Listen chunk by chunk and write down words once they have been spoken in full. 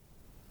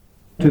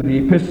To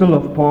the Epistle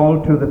of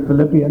Paul to the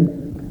Philippians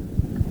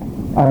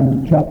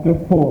and chapter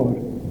 4.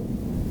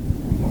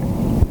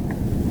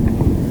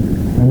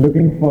 I'm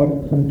looking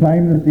for some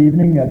time this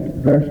evening at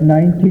verse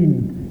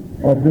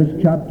 19 of this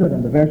chapter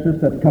and the verses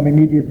that come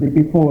immediately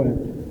before it.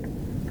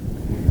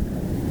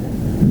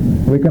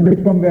 We can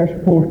read from verse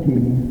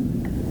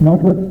 14.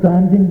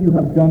 Notwithstanding you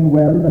have done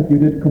well that you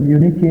did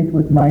communicate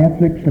with my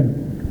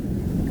affliction.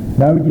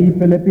 Now ye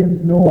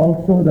Philippians know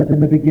also that in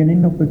the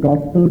beginning of the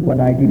gospel,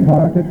 when I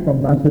departed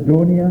from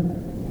Macedonia,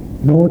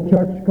 no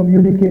church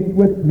communicated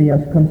with me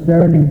as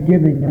concerning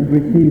giving and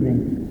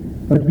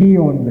receiving, but ye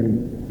only.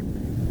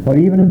 For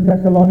even in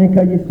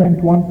Thessalonica ye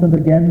sent once and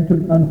again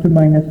unto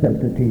my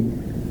necessity,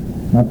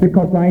 not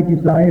because I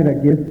desire a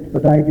gift,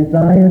 but I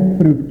desire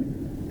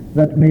fruit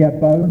that may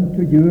abound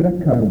to your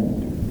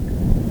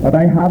account. But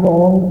I have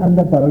all and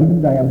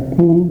abound, I am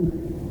full,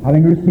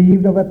 having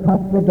received of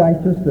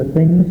Epaphroditus the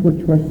things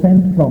which were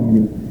sent from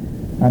you,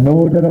 an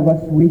odour of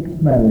a sweet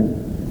smell,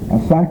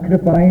 a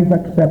sacrifice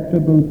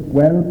acceptable,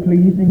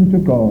 well-pleasing to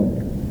God.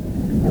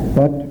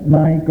 But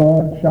my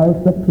God shall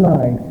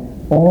supply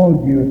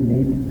all your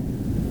need,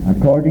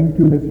 according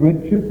to his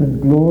riches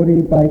and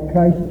glory by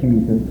Christ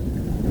Jesus.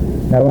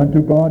 Now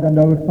unto God and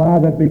our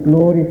Father be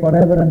glory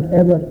forever and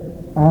ever.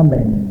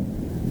 Amen.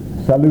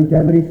 Salute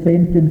every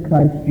saint in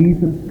Christ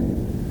Jesus.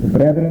 The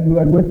brethren who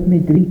are with me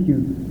greet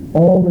you.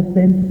 All the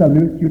saints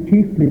salute you,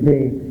 chiefly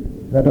they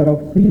that are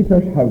of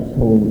Caesar's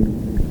household.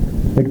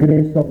 The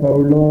grace of our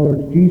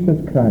Lord Jesus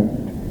Christ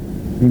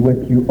be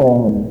with you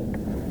all.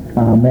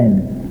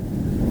 Amen.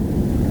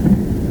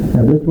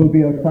 Now this will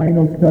be our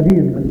final study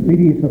in the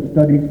series of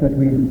studies that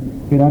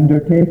we've been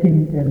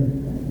undertaking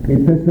in the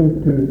Epistle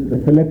to the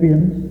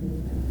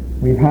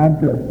Philippians. We've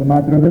had, as a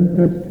matter of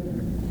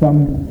interest,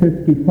 some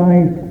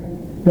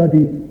 55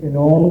 studies in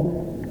all.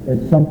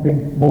 It's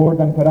something more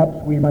than perhaps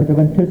we might have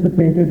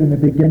anticipated in the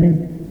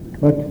beginning,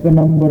 but the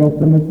number of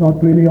them is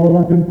not really all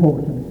that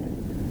important.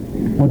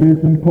 What is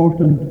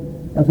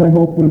important, as I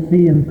hope we'll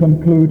see in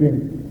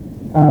concluding,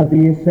 are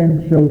the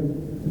essential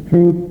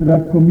truths that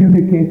are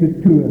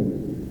communicated to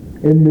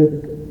us in this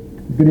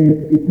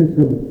great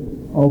epistle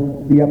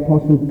of the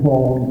Apostle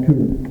Paul to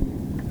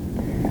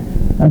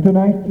us. And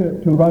tonight,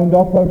 to round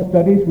off our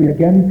studies, we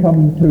again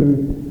come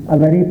to a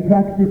very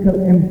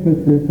practical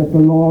emphasis that the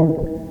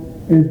Lord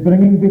is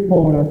bringing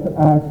before us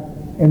as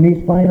in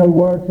these final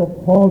words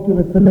of Paul to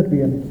the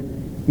Philippians.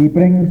 He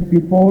brings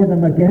before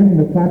them again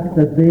the fact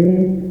that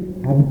they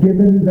have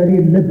given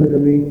very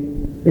liberally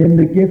in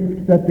the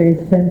gifts that they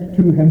sent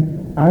to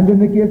him and in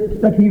the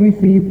gifts that he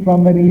received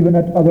from them even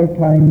at other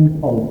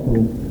times also.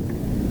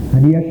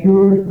 And he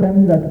assures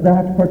them that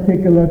that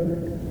particular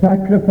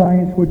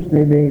sacrifice which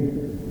they made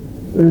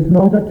is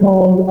not at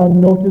all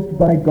unnoticed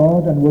by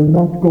God and will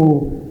not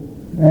go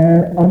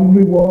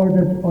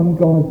unrewarded on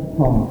God's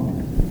part.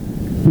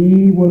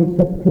 He will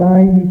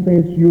supply, he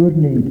says, your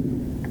need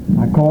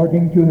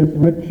according to his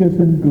riches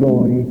and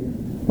glory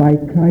by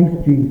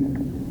Christ Jesus.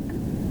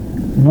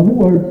 In other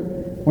words,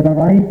 what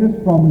arises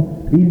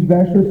from these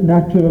verses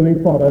naturally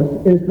for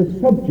us is the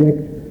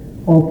subject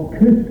of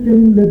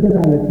Christian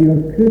liberality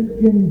or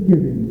Christian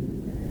giving.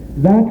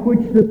 That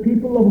which the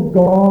people of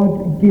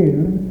God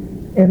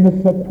give in the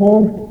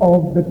support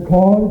of the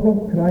cause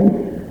of Christ,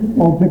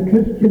 of the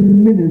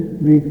Christian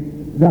ministry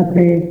that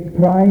they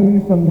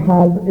prize and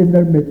have in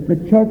their midst. The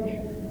church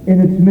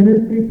in its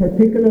ministry,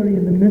 particularly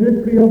in the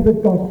ministry of the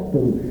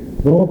gospel,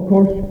 though of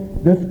course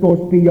this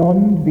goes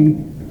beyond the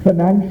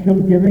financial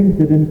givings,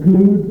 it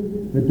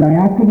includes the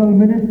diaconal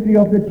ministry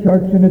of the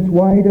church in its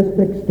widest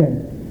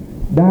extent.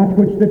 That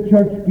which the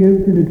church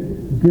gives in its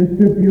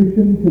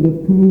distribution to the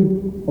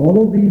poor,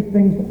 all of these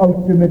things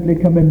ultimately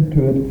come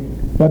into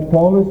it. But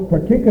Paul is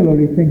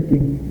particularly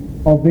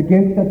thinking of the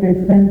gift that they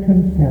sent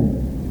himself,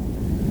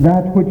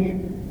 that which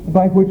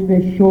by which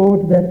they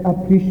showed their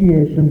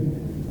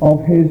appreciation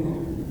of his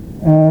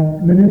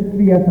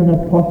ministry as an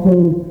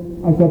apostle,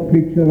 as a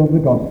preacher of the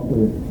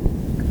gospel.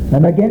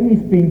 And again,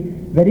 he's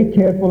being very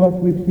careful, as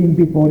we've seen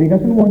before. He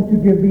doesn't want to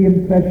give the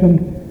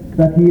impression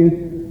that he is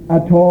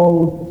at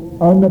all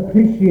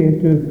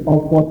unappreciative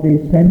of what they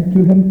sent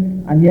to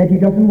him, and yet he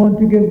doesn't want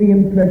to give the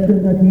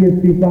impression that he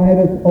is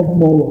desirous of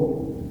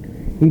more.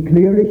 He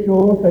clearly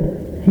shows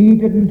that he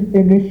didn't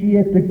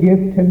initiate the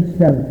gift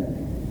himself.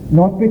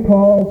 Not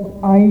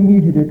because I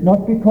needed it,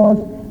 not because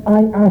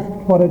I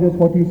asked for it, is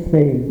what he's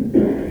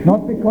saying.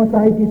 Not because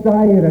I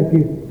desire a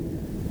gift,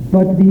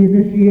 but the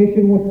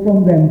initiation was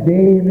from them.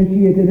 They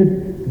initiated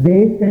it,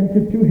 they sent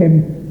it to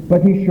him,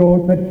 but he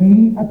shows that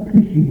he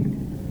appreciates,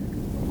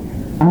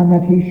 and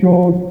that he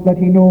shows that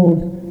he knows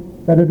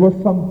that it was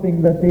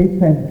something that they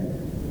sent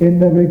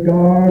in the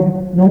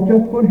regard, not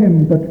just for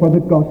him, but for the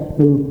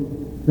gospel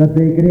that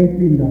they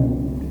greatly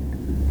loved.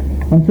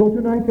 And so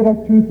tonight there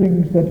are two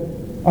things that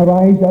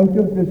arise out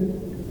of this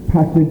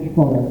passage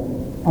for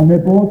us, and they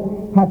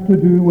both have to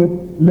do with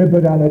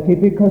liberality,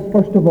 because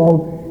first of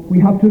all we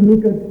have to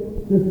look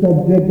at the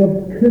subject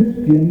of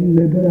Christian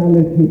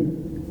liberality,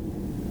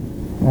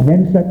 and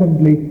then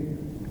secondly,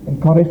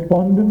 in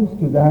correspondence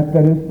to that,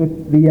 there is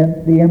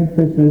the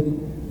emphasis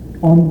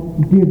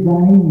on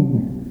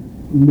divine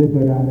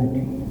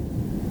liberality.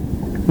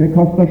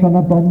 Because there's an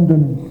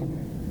abundance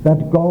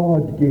that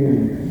God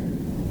gives,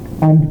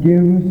 and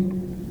gives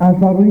as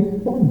a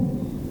response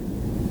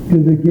to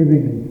the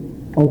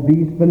giving of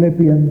these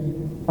Philippians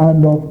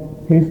and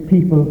of his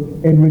people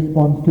in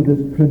response to this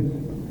principle.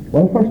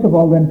 Well, first of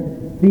all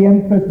then, the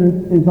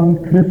emphasis is on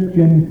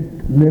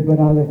Christian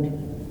liberality.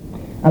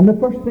 And the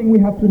first thing we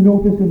have to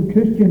notice in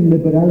Christian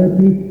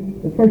liberality,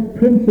 the first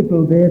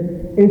principle there,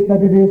 is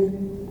that it is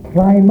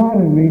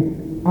primarily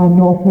an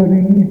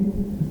offering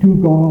to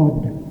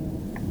God.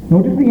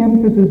 Notice the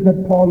emphasis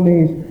that Paul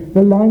lays,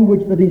 the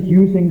language that he's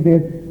using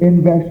there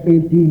in verse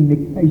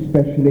 18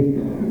 especially.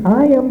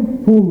 I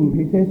am full,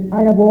 he says,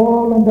 I have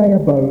all and I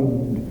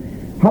abound,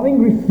 having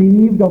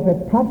received of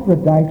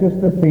Epaphroditus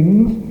the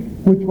things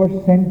which were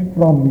sent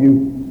from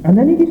you. And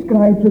then he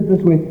describes it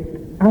this way,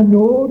 an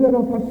odor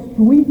of a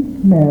sweet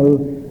smell,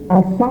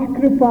 a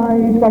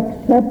sacrifice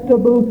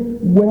acceptable,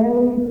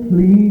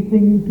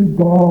 well-pleasing to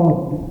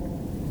God.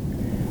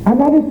 And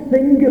that is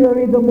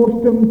singularly the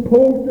most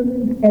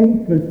important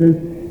emphasis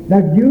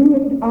that you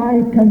and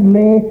I can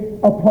lay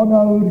upon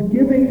our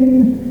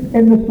givings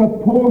in the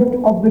support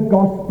of the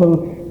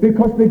gospel,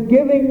 because the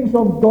givings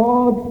of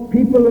God's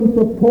people in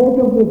support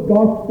of the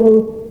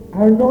gospel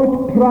are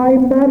not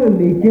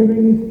primarily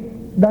givings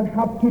that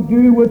have to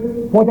do with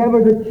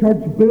whatever the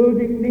church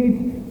building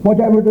needs,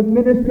 whatever the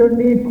minister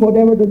needs,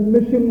 whatever the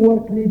mission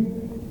work needs.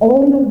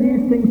 All of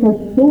these things are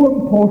so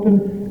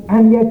important,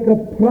 and yet the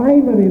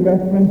primary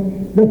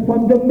reference, the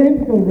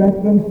fundamental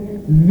reference,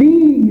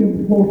 the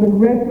important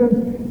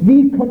reference,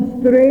 the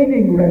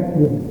constraining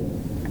reference,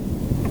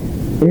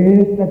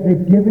 is that the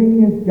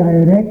giving is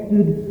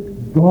directed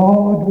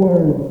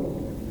Godward.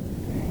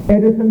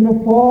 It is in the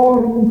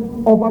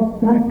form of a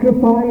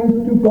sacrifice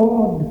to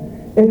God.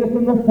 It is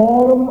in the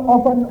form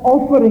of an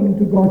offering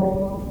to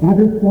God. That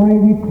is why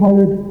we call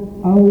it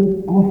our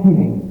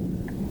offering.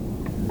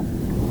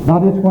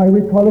 That is why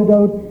we call it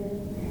our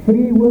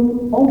free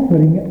will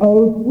offering,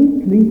 our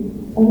weekly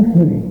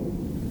offering.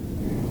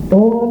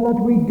 All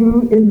that we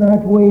do in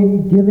that way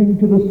in giving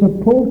to the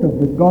support of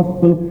the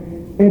gospel,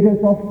 it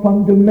is of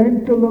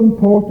fundamental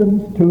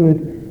importance to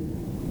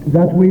it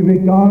that we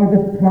regard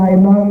it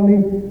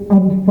primarily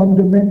and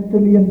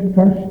fundamentally and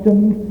first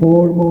and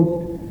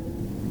foremost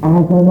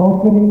as an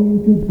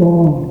offering to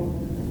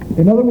God.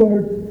 In other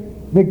words,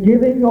 the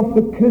giving of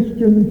the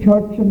Christian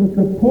church in the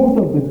support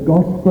of the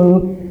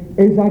gospel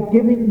is a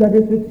giving that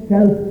is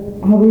itself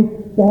a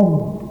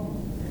response.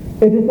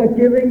 It is a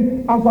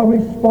giving as a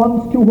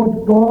response to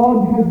what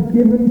God has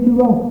given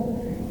to us.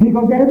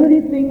 Because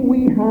everything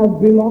we have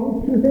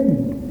belongs to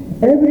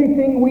Him.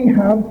 Everything we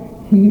have,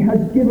 He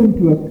has given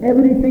to us.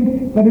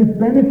 Everything that is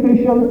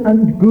beneficial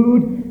and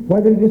good,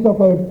 whether it is of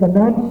our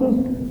finances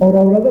or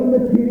our other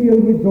material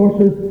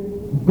resources,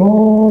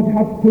 God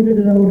has put it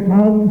in our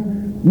hands.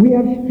 We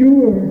are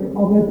stewards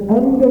of it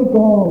under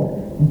God.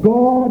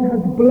 God has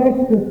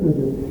blessed us with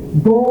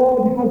it.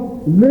 God has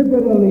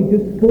liberally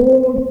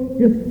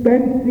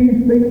dispensed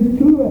these things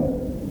to us.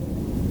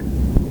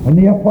 And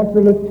the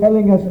apostle is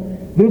telling us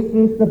this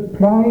is the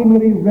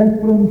primary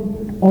reference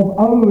of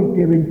our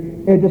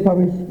giving. It is a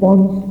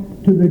response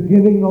to the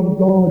giving of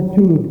God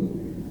to us.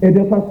 It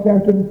is a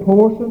certain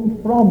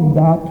portion from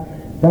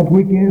that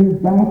we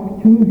give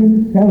back to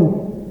Himself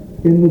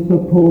in the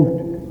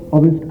support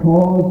of His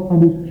cause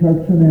and His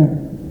church on earth.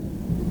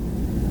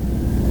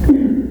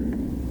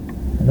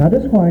 And that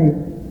is why,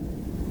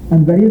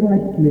 and very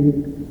rightly,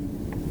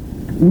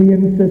 we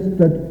insist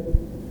that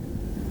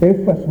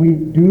if, as we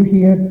do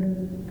here,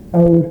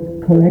 our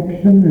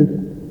collection is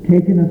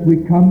taken as we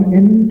come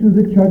into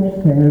the church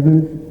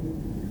service,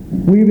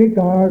 we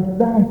regard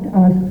that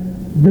as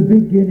the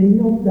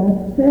beginning of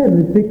that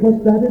service,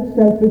 because that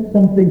itself is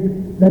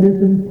something that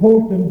is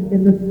important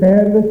in the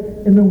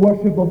service, in the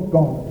worship of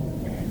God.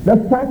 The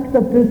fact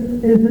that this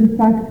is in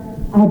fact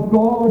a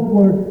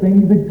Godward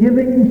thing, the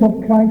givings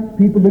of Christ's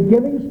people, the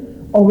givings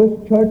of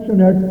His church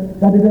on earth,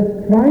 that it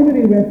has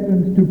primary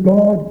reference to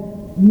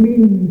God,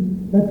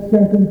 means that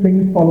certain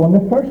things follow. And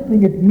the first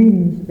thing it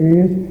means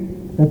is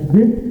that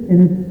this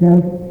in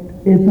itself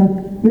is a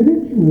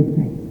spiritual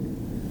thing.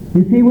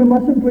 You see, we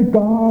mustn't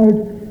regard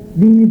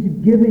these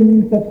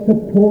givings that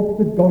support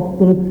the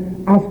gospel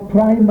as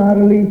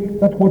primarily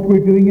that what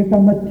we're doing is a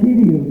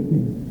material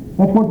thing,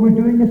 that what we're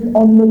doing is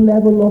on the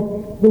level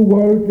of the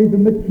worldly, the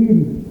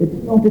material.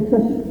 It's not. It's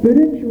a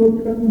spiritual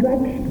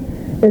transaction.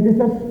 It is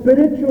a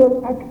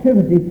spiritual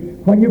activity.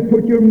 When you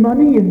put your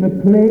money in the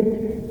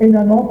plate in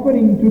an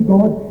offering to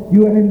God,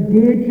 you are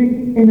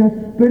engaging in a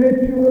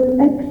spiritual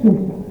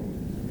exercise,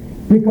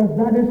 because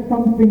that is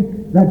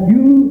something that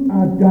you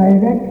are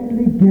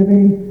directly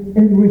giving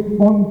in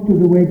response to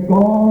the way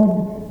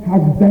God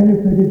has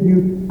benefited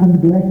you and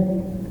blessed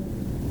you.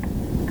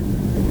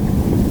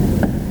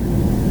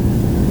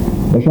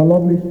 There's a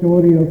lovely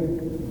story of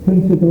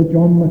Principal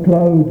John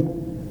MacLeod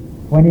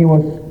when he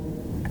was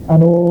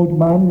an old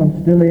man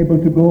and still able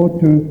to go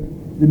to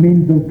the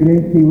means of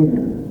grace. He was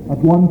at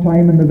one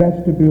time in the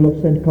vestibule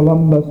of St.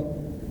 Columba's,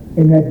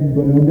 in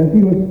Edinburgh. And as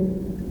he was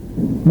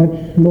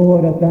much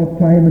slower at that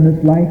time in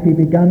his life, he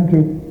began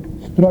to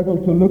struggle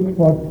to look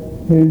for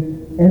his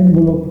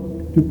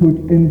envelope to put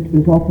in,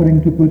 his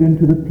offering to put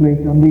into the plate.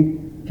 And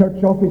the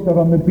church officer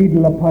on the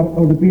beadle,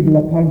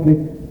 apparently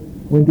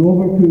went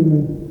over to him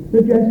and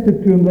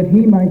suggested to him that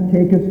he might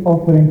take his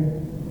offering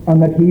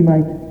and that he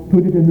might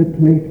put it in the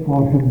plate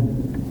for him.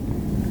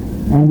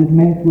 And it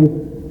met with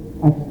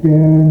a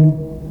stern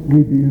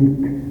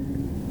rebuke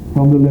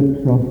from the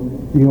lips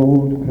of the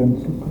old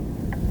principal.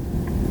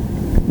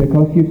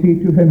 Because you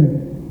see, to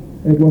him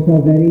it was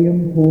a very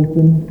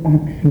important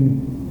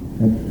action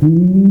that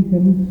he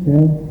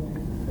himself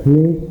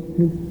placed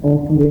his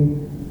offering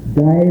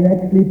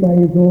directly by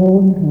his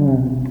own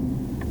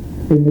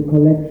hand in the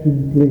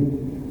collection plate,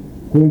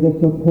 where the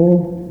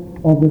support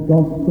of the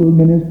gospel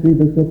ministry,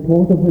 the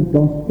support of the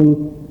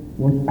gospel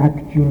was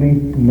actually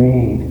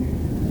made.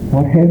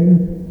 For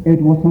him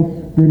it was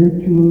a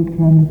spiritual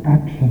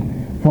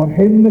transaction. For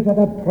him it had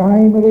a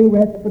primary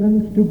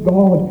reference to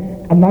God.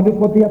 And that is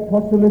what the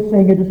apostle is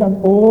saying. It is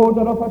an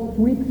odor of a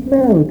sweet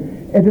smell.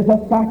 It is a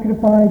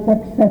sacrifice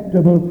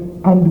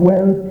acceptable and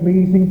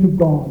well-pleasing to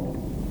God.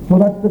 So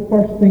that's the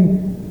first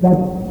thing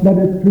that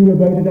is true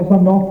about it as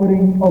an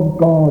offering of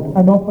God,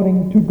 an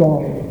offering to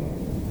God.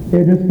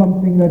 It is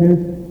something that is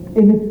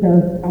in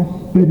itself a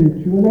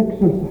spiritual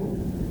exercise.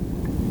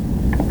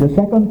 The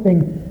second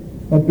thing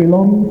that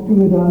belongs to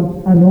it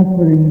as an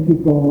offering to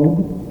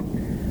God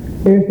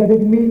is that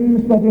it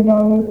means that in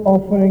our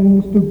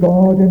offerings to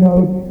God, in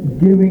our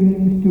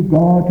givings to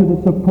God, to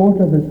the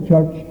support of His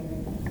church,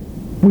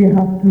 we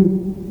have to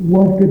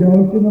work it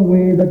out in a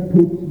way that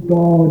puts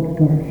God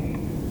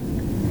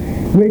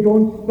first. We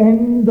don't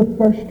spend the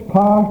first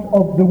part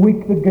of the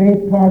week, the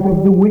great part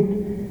of the week,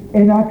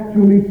 in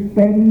actually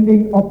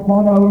spending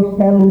upon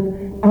ourselves,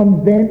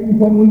 and then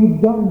when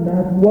we've done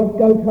that,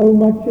 work out how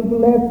much is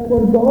left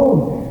for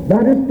God.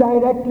 That is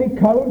directly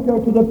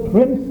counter to the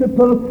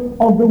principle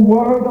of the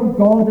Word of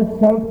God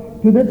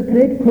itself, to this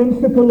great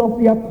principle of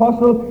the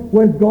Apostle,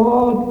 where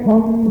God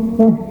comes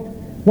first.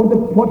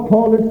 What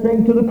Paul is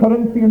saying to the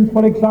Corinthians,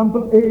 for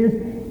example, is,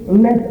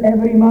 let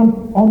every man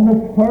on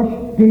the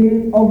first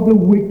day of the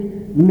week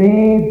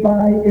lay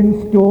by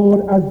in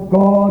store as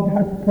God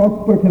has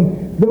prospered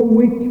him. The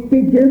week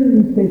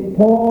begins, says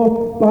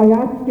Paul, by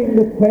asking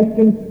the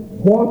question,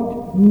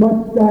 what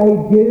must I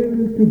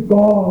give to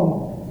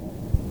God?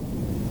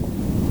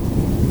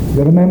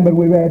 You remember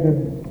we read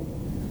in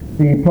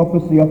the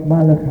prophecy of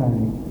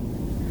Malachi,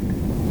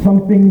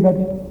 something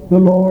that the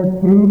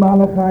Lord through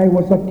Malachi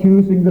was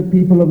accusing the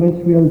people of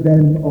Israel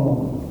then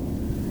of.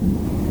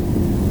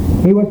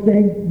 He was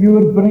saying, you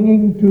are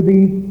bringing to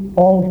the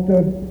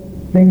altar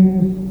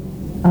things,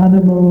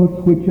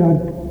 animals which are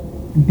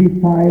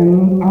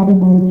defiled,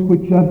 animals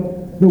which are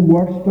the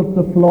worst of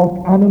the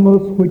flock,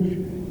 animals which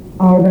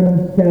are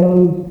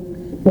themselves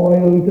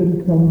spoiled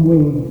in some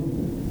way.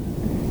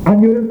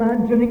 And you're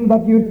imagining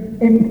that you're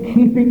in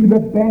keeping the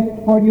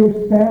best for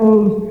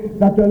yourselves,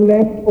 that the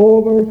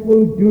leftovers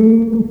will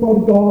do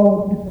for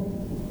God.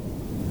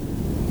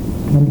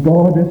 And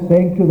God is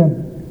saying to them,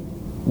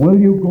 will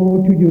you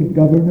go to your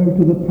governor,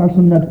 to the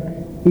person that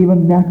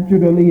even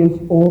naturally is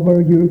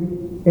over you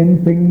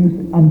in things,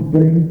 and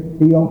bring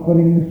the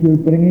offerings you're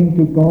bringing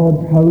to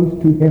God's house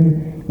to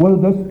Him? Will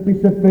this be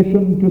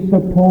sufficient to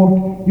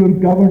support your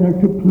governor,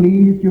 to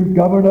please your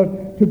governor,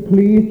 to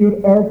please your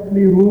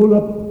earthly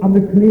ruler? And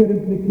the clear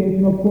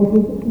implication, of course,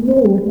 is no,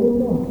 it will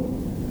not.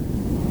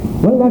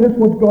 Well, that is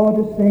what God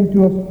is saying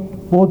to us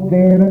both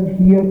there and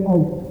here,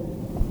 of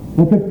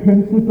that the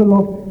principle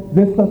of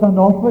this as an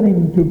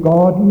offering to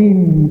God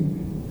means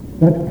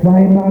that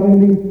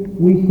primarily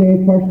we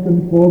say first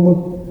and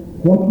foremost,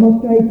 what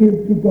must I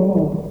give to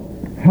God?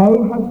 How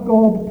has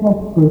God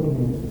prospered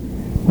me?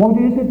 What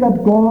is it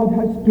that God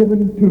has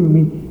given to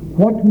me?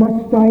 What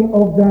must I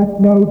of that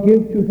now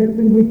give to Him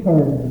in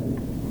return?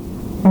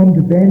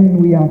 And then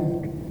we ask,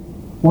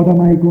 what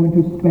am I going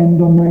to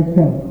spend on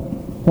myself?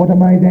 What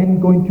am I then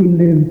going to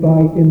live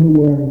by in the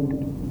world?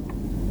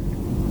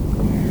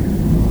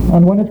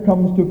 And when it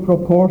comes to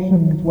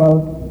proportions,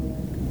 well,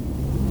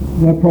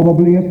 there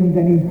probably isn't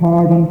any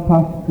hard and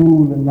fast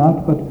rule in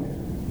that, but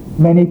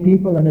many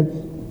people, and it's,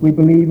 we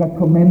believe, a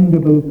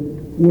commendable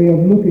way of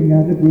looking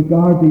at it,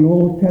 regard the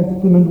Old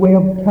Testament way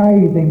of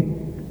tithing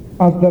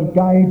as their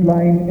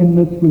guideline in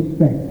this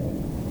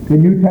respect. The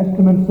New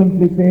Testament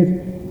simply says,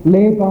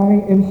 lay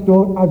by in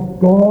store as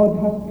God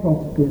has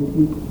prospered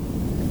you.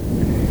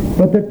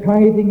 But the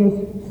tithing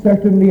is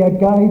certainly a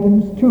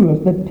guidance to us.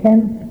 The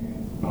 10th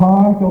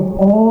part of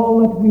all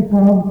that we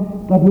have,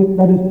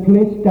 that is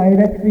placed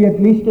directly,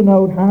 at least in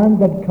our hand,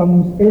 that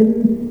comes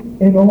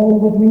in all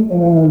that we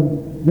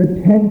earn, the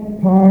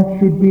 10th part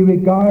should be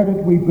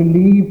regarded, we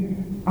believe,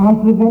 as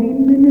the very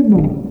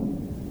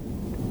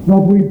minimum that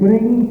we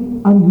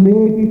bring and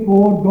lay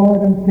before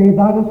God and say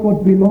that is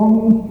what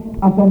belongs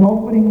as an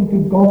offering to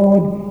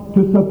God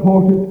to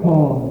support His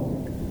cause.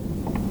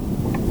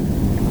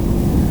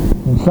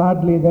 And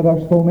sadly, there are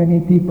so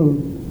many people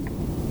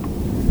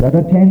that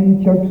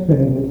attend church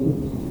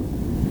services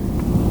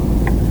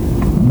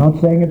not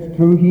saying it's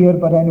true here,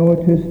 but I know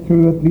it is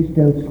true at least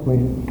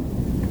elsewhere,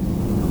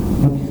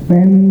 that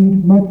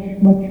spend much,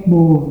 much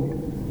more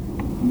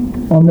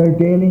on their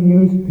daily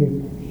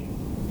newspapers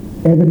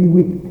every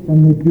week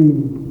than they do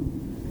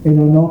in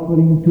an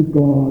offering to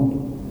God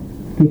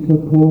to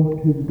support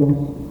His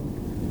gospel.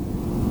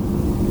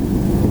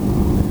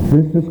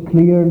 This is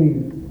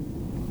clearly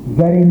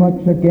very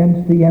much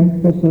against the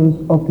emphasis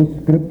of the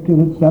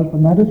Scripture itself,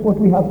 and that is what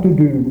we have to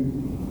do.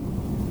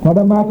 Not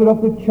a matter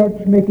of the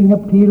church making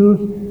appeals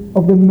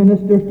of the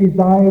minister's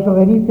desires or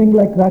anything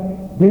like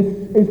that. This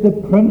is the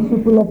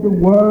principle of the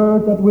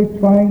Word that we're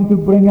trying to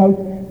bring out,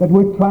 that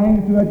we're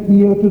trying to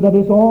adhere to, that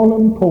is all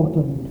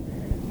important.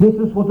 This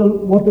is what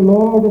the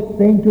Lord is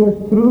saying to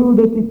us through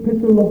this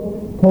epistle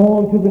of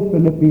Paul to the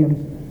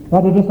Philippians,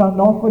 that it is an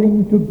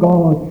offering to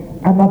God,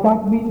 and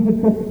that means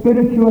it's a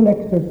spiritual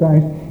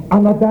exercise,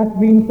 and that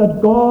means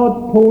that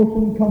God's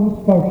portion comes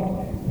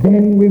first.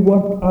 Then we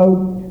work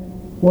out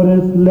what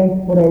is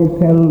left for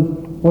ourselves,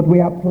 what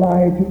we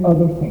apply to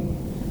other things.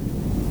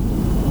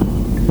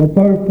 The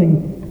third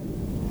thing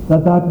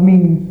that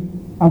means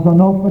as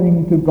an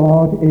offering to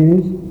God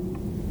is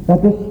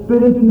that the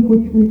spirit in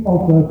which we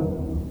offer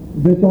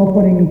this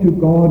offering to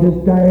God is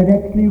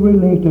directly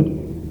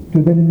related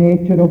to the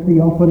nature of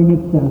the offering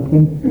itself.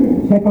 In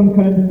 2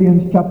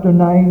 Corinthians chapter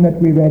 9 that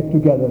we read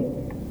together,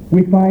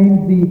 we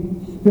find the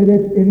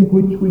spirit in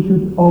which we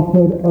should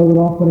offer our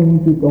offering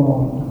to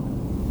God.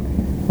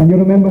 And you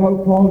remember how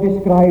Paul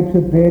describes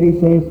it there. He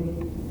says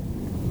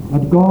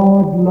that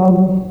God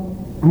loves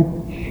a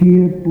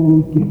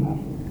cheerful giver,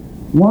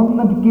 one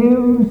that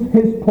gives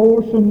his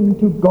portion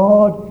to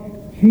God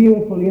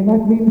cheerfully, and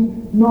that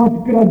means not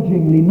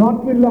grudgingly,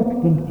 not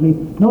reluctantly,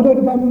 not out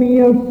of a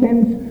mere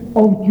sense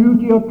of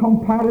duty or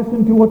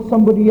comparison to what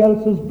somebody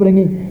else is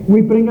bringing.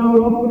 We bring our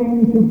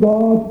offering to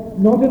God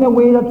not in a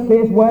way that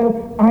says,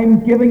 well,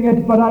 I'm giving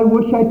it, but I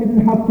wish I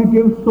didn't have to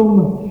give so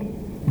much.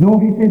 No,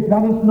 he says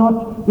that is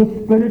not the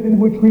spirit in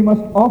which we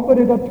must offer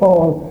it at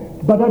all,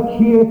 but a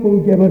cheerful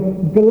giver,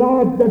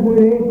 glad that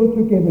we're able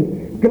to give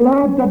it,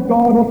 glad that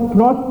God has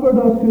prospered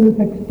us to this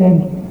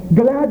extent,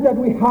 glad that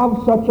we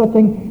have such a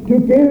thing to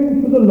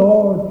give to the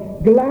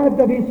Lord, glad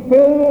that He's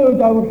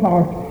filled our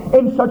heart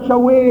in such a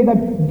way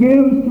that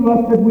gives to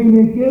us that we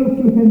may give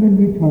to Him in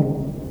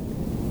return.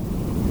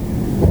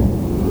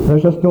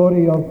 There's a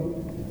story of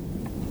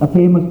a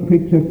famous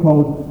preacher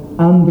called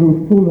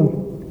Andrew Fuller,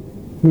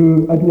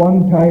 who at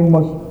one time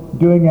was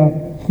doing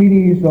a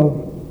series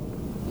of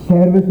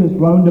services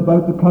round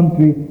about the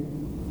country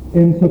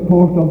in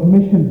support of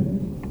missions.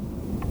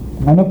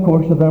 And of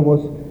course there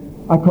was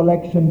a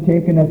collection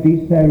taken at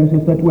these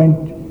services that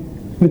went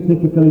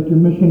specifically to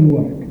mission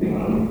work.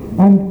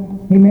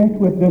 And he met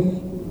with this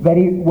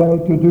very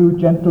well-to-do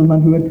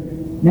gentleman who had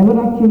never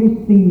actually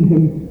seen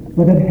him,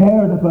 but had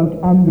heard about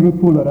Andrew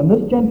Fuller. And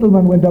this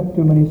gentleman went up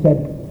to him and he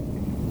said,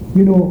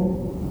 you know,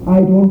 I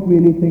don't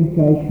really think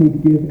I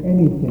should give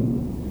anything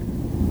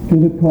to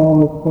the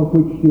cause for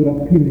which you're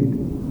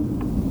appealing.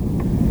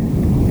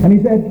 And he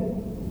said,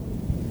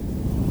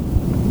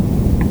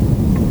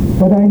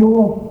 but I know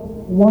of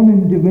one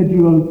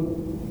individual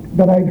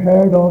that I've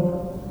heard of,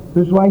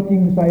 whose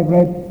writings I've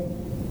read.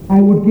 I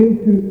would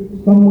give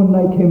to someone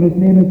like him. His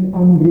name is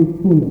Andrew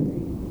Fuller.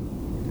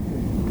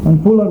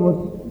 And Fuller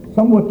was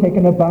somewhat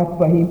taken aback,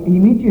 but he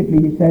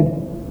immediately said,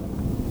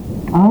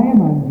 I am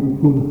Andrew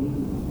Fuller.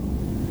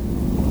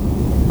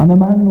 And the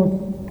man was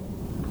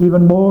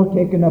even more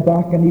taken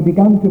aback, and he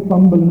began to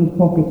fumble in his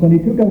pockets, and he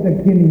took out a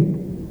guinea,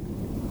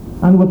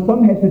 and with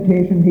some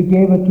hesitation he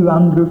gave it to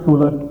Andrew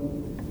Fuller.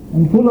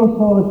 And Fuller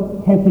saw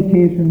his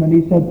hesitation, and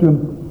he said to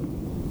him,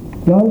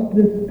 does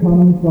this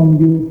come from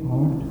your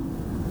heart?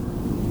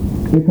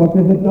 Because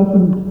if it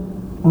doesn't,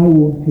 I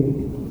won't take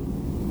it.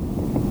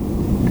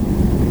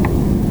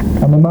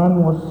 And the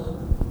man was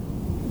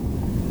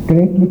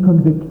greatly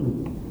convicted.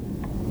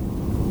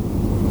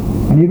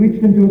 And he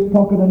reached into his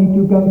pocket and he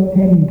took out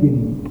 10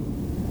 guineas.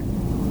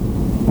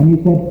 And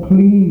he said,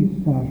 please,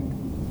 sir,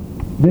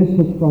 this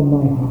is from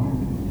my heart.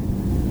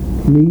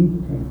 Please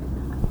take it.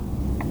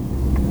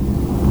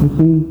 You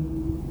see,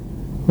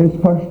 his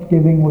first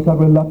giving was a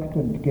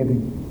reluctant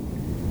giving.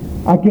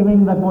 A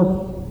giving that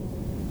was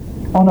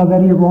on a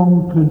very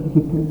wrong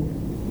principle.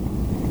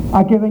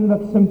 A giving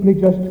that simply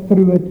just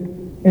threw it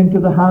into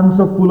the hands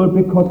of Fuller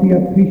because he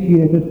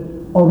appreciated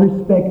or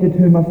respected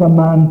him as a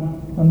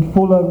man. And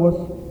Fuller was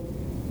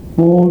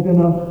bold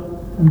enough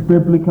and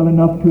biblical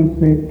enough to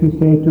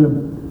say to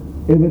him,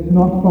 if it's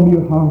not from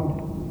your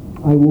heart,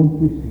 I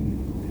won't receive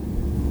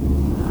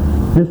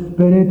it. The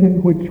spirit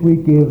in which we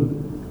give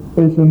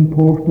is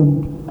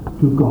important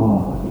to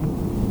God,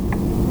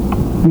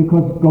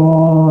 because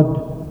God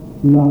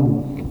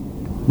loves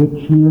the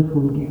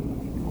cheerful giver.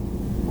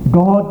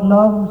 God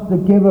loves the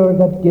giver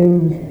that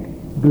gives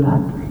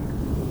gladly,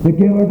 the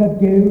giver that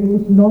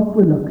gives not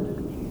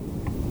reluctantly,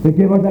 the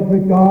giver that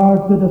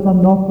regards it as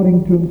an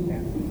offering to himself.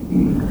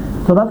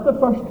 So that's the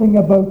first thing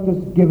about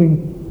this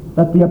giving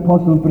that the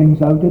apostle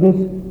brings out. It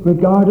is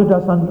regarded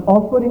as an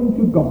offering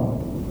to God.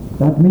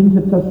 That means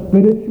it's a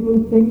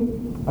spiritual thing.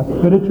 a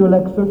spiritual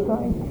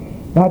exercise.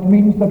 That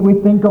means that we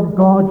think of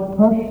God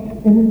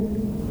first in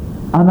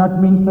it. And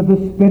that means that the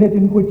spirit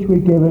in which we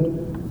give it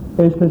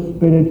is the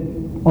spirit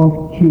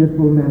of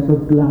cheerfulness,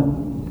 of gladness.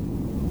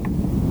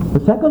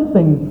 The second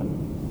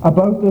thing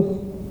about this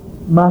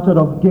matter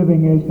of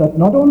giving is that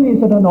not only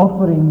is it an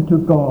offering to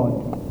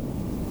God,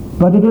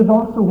 but it is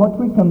also what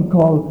we can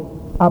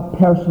call a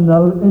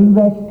personal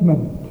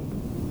investment.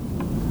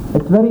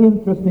 It's very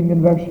interesting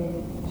in verse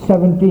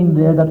 17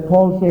 there that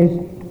Paul says,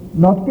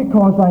 not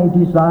because I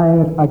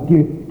desire a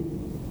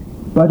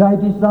gift, but I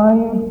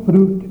desire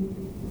fruit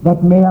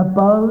that may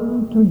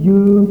abound to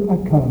your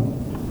account.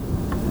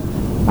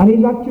 And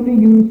he's actually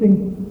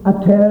using a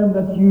term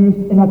that's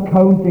used in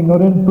accounting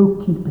or in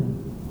bookkeeping.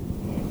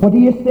 What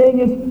he is saying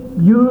is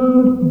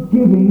your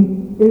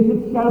giving is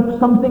itself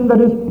something that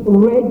is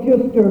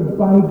registered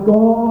by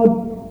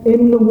God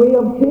in the way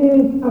of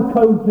his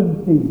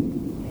accountancy.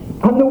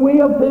 And the way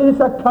of his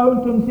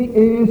accountancy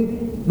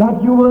is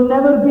that you will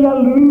never be a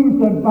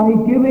loser by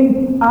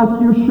giving as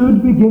you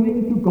should be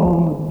giving to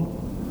God.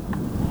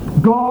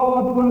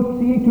 God will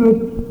see to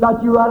it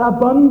that you are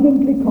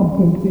abundantly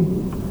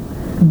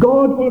compensated.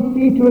 God will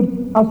see to it,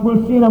 as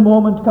we'll see in a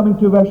moment coming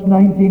to verse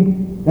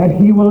 19, that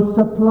he will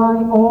supply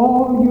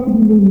all your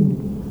need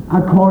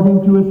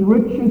according to his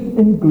riches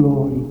in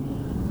glory.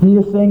 He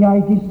is saying, I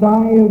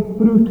desire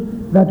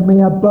fruit that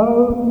may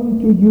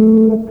abound to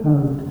your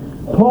account.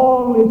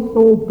 Paul is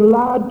so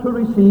glad to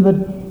receive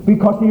it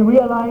because he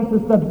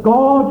realizes that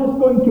God is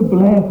going to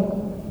bless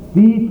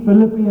these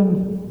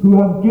Philippians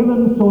who have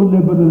given so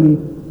liberally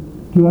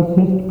to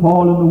assist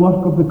Paul in the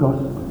work of the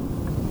gospel.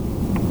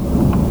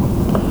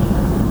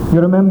 You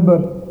remember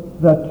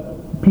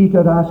that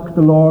Peter asked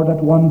the Lord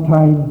at one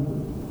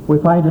time, we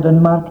find it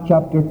in Mark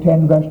chapter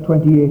 10 verse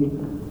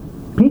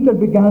 28, Peter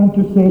began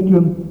to say to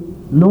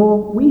him,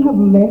 Lo, we have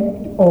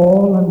left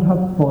all and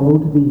have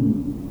followed thee.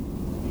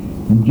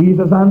 And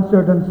Jesus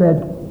answered and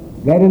said,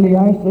 Verily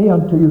I say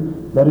unto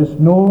you, there is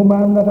no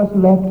man that has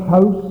left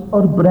house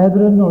or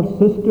brethren or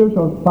sisters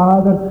or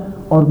father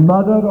or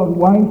mother or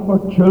wife or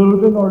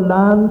children or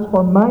lands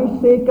for my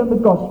sake and the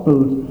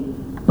gospel's,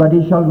 but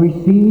he shall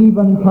receive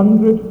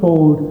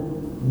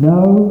 100-fold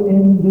now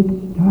in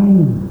this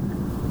time.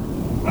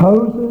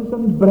 Houses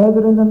and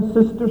brethren and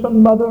sisters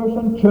and mothers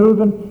and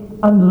children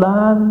and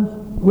lands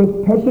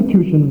with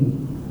persecutions,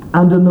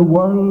 and in the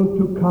world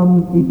to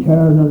come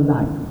eternal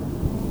life.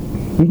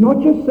 He's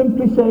not just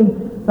simply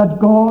saying that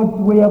God's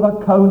way of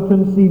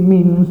accountancy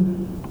means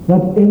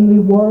that in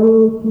the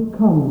world to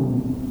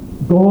come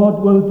God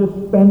will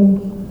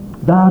dispense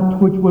that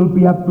which will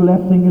be a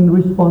blessing in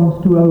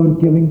response to our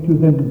giving to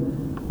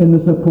him in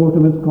the support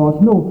of his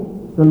cause.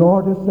 No, the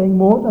Lord is saying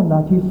more than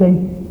that. He's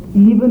saying,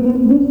 even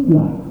in this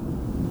life,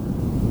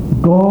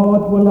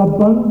 God will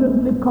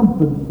abundantly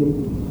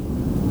compensate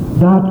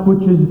that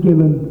which is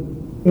given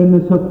in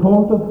the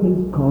support of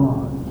his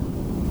cause.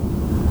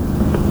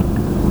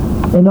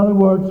 In other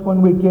words,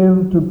 when we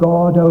give to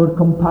God, our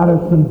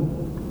comparison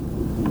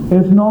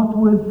is not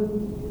with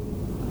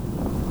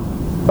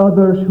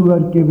others who are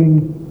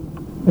giving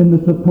in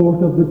the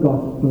support of the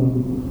gospel.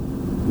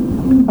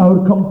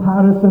 Our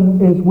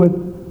comparison is with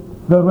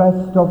the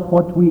rest of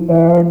what we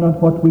earn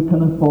and what we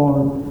can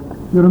afford.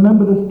 You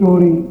remember the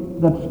story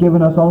that's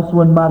given us also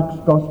in Mark's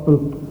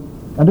Gospel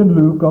and in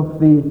Luke of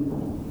the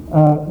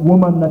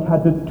woman that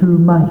had the 2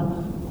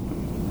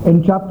 mites.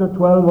 In chapter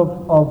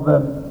 12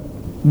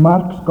 of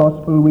Mark's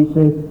Gospel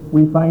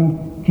we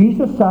find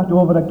Jesus sat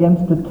over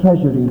against the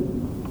treasury,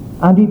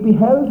 and he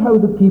beheld how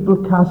the people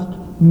cast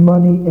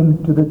money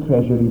into the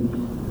treasury.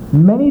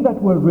 Many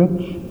that were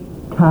rich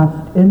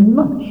cast in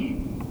much.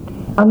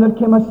 And there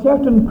came a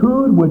certain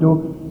poor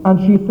widow, and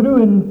she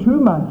threw in 2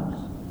 mites,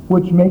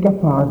 which make a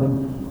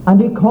farthing. And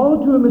he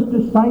called to him his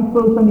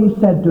disciples, and he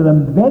said to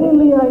them,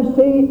 Verily I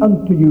say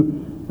unto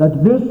you,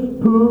 that this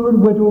poor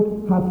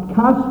widow hath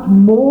cast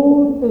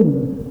more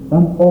in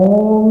than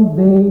all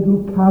they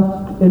who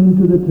cast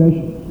into the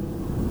treasury.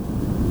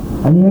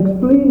 And he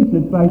explains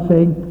it by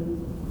saying,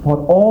 For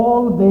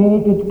all they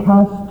did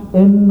cast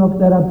in of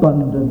their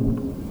abundance,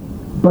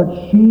 but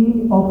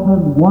she of her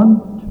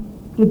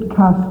want did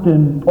cast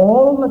in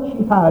all that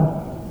she had,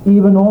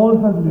 even all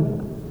her living.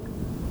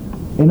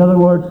 In other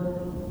words,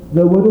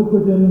 the widow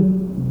put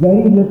in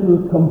very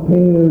little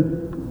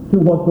compared to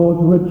what those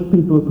rich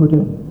people put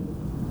in.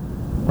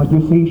 But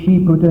you see, she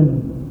put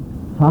in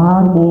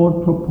far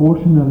more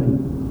proportionally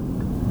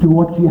to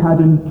what she had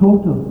in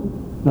total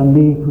than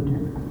they put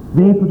in.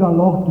 They put a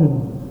lot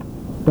in,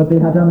 but they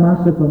had a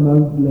massive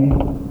amount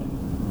left.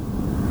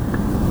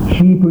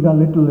 She put a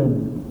little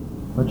in,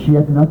 but she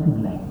had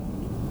nothing left.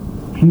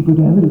 She put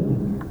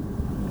everything.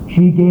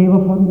 She gave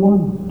of her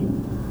want.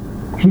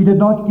 She did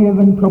not give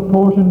in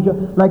proportion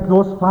like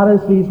those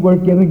Pharisees were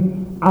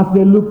giving as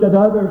they looked at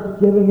others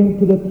giving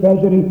into the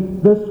treasury.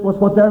 This was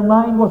what their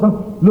mind was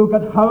on. Look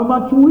at how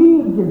much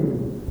we are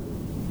giving.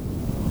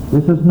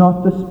 This is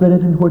not the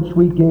spirit in which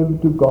we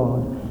give to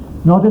God.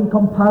 Not in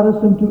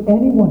comparison to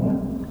anyone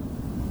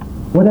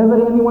else.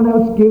 Whatever anyone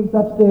else gives,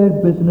 that's their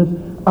business.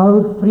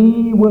 Our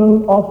free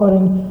will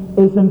offering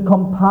is in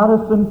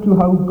comparison to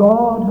how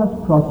God has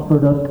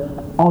prospered us.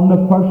 On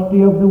the first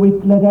day of the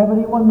week, let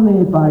everyone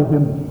lay by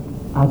him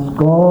as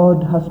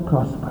God has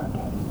prospered.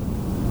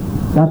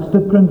 That's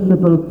the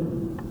principle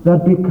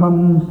that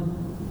becomes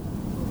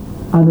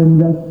an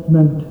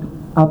investment,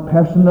 a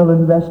personal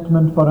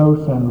investment for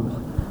ourselves.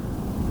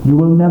 You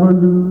will never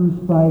lose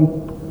by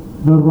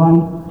the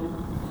right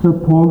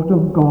support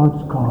of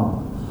God's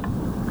cause,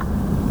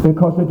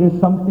 because it is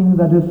something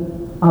that is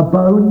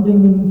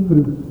abounding in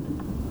fruit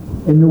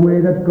in the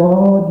way that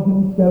God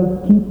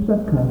himself keeps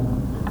account.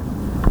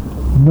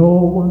 No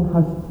one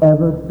has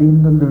ever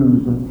been the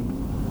loser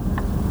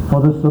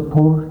for the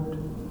support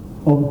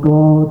of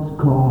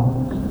God's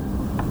cause.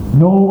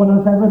 No one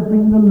has ever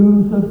been the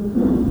loser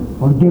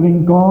for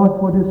giving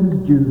God what is his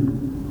due.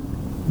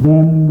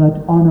 Them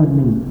that honor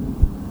me,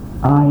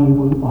 I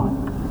will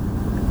honor.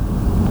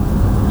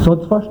 So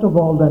it's first of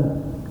all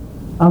then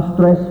a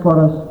stress for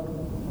us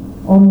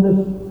on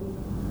this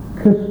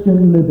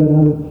Christian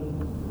liberality.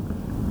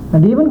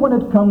 And even when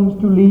it comes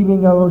to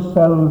leaving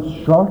ourselves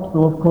short,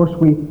 though of course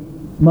we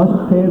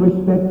must pay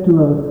respect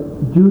to our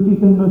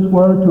duties in this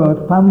world, to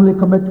our family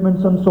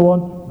commitments and so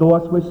on, though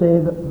as we say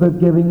the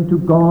giving to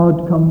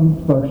God comes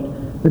first,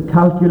 the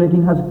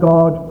calculating has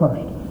God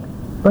first.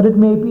 But it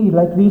may be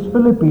like these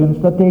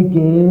Philippians that they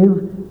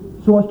gave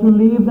so as to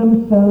leave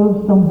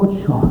themselves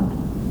somewhat short.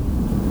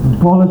 And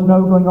Paul is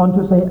now going on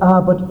to say,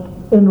 but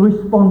in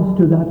response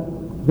to that,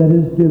 there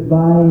is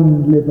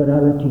divine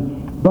liberality.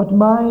 But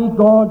my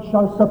God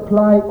shall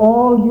supply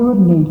all your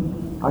need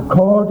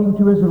according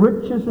to his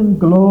riches and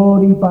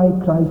glory by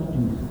Christ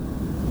Jesus.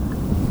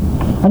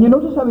 And you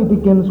notice how he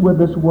begins with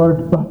this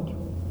word but.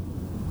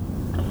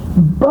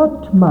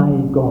 But my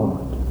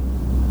God.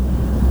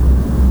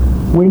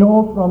 We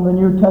know from the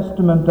New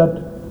Testament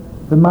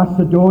that the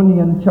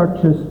Macedonian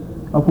churches,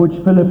 of which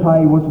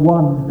Philippi was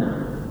one,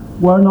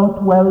 were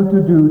not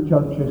well-to-do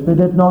churches. They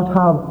did not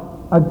have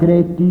a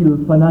great deal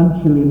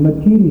financially and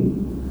materially.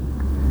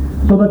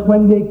 So that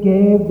when they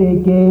gave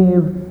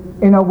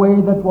in a way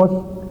that was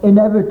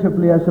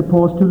inevitably, I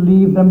suppose, to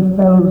leave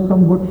themselves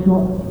somewhat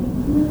short.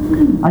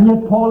 And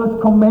yet Paul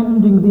is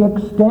commending the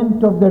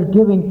extent of their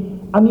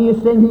giving, and he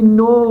is saying he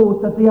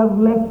knows that they have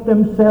left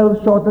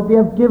themselves short, that they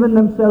have given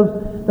themselves,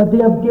 that they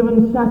have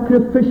given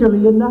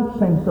sacrificially in that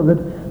sense of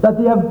it, that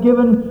they have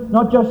given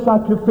not just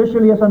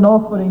sacrificially as an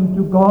offering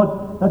to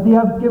God, that they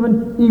have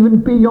given even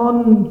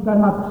beyond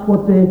perhaps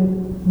what they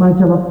might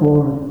have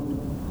afforded.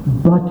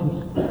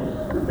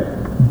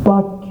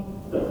 But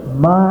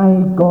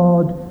my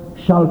God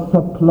shall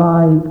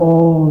supply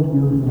all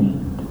your need.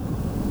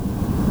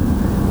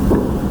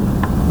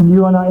 And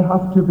you and I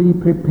have to be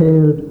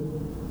prepared,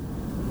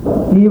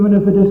 even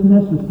if it is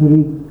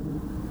necessary,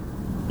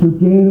 to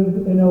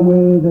give in a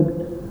way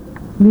that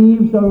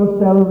leaves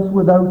ourselves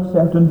without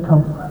certain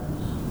comforts.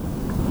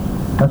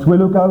 As we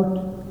look out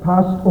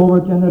over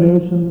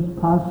generations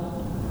past,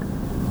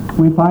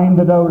 we find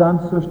that our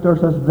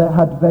ancestors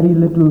had very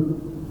little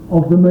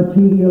of the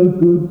material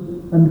goods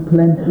and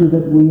plenty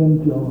that we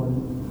enjoy.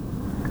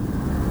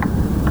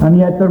 And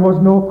yet there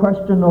was no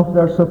question of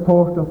their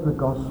support of the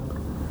gospel.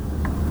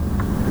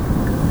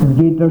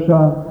 Indeed, there's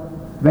a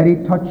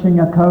very touching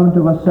account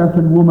of a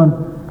certain woman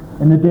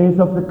in the days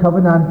of the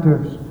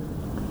Covenanters,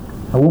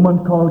 a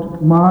woman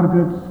called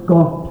Margaret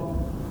Scott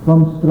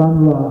from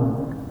Stranraer.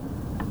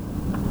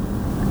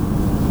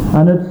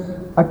 And it's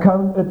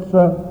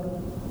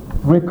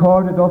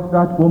recorded of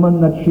that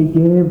woman that she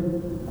gave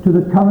to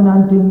the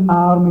Covenanting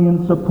army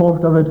in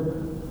support of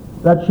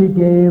it, that she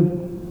gave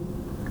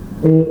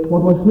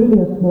what was really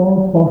a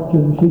small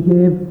fortune. She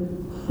gave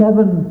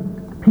 7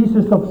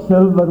 pieces of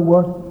silver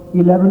worth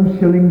 11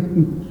 shillings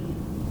each.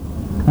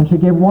 And she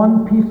gave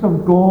 1 piece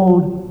of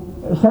gold,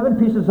 7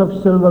 pieces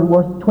of silver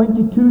worth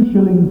 22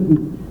 shillings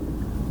each,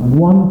 and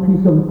 1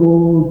 piece of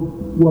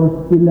gold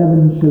worth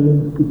 11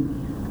 shillings each.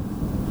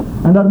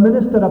 And our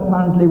minister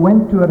apparently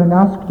went to her and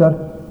asked her,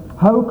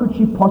 how could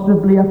she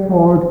possibly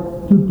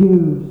afford to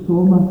give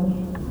so much?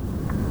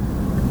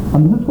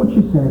 And that's what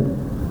she said.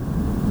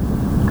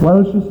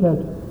 Well, she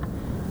said,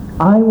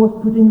 I was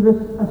putting this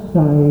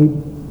aside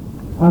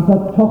as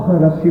a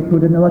tocher, as she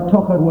put it. Now, a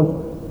tocher was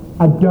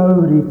a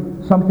dowry,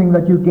 something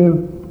that you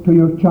give to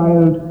your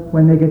child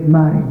when they get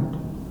married,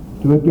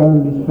 to a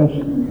girl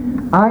especially.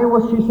 I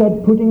was, she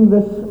said, putting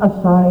this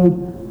aside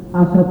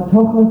as a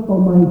tocher for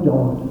my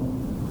daughter.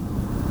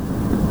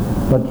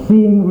 But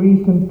seeing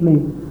recently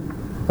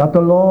that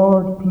the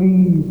Lord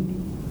pleased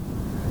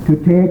to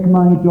take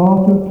my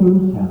daughter to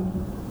himself,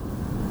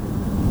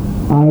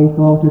 I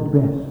thought it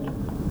best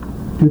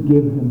to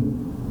give him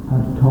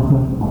her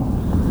tocher also.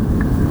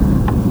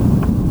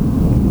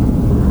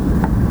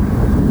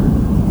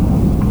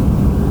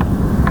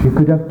 She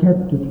could have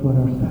kept it for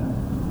herself.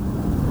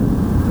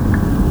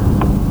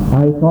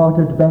 I thought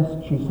it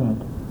best, she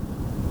said,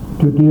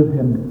 to give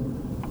him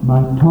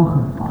my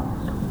tocher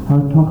also,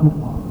 her tocher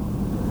also.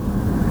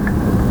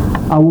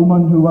 A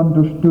woman who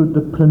understood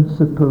the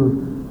principle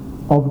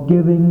of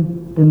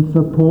giving in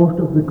support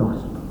of the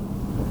gospel.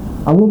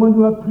 A woman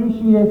who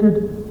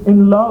appreciated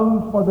in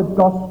love for the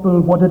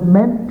gospel what it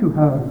meant to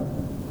her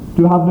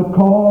to have the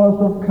cause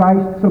of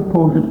Christ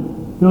supported.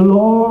 The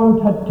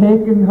Lord had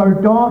taken her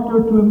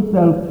daughter to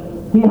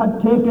himself. He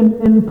had taken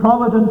in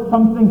providence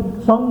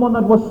someone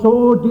that was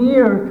so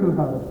dear to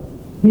her.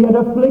 He had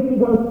afflicted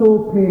her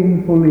so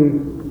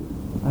painfully,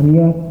 and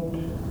yet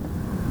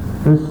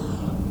this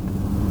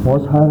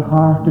was her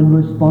heart in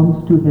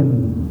response to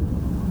him.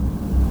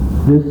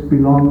 This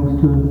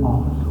belongs to him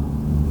also.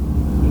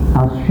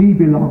 As she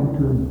belonged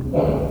to him,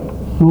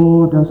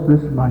 so does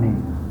this money,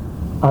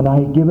 and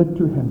I give it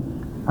to him.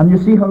 And you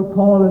see how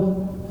Paul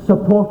is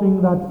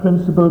supporting that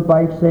principle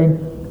by saying,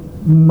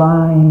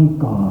 my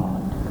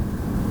God,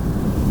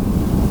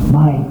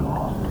 my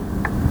God.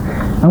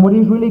 And what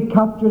he's really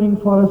capturing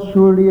for us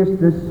surely is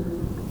this,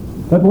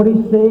 that what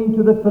he's saying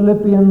to the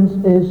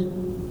Philippians is,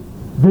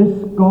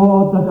 this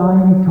God that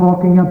I'm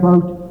talking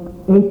about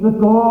is the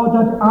God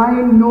that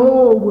I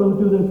know will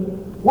do this.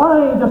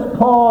 Why does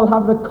Paul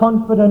have the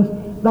confidence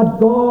that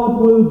God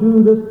will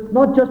do this?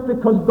 Not just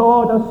because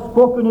God has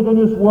spoken it in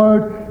his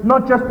word,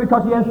 not just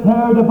because he has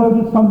heard about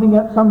it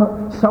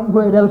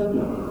somewhere else,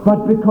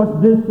 but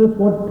because this is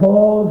what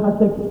Paul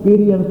has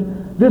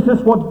experienced. This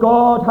is what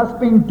God has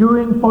been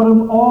doing for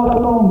him all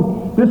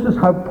along. This is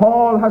how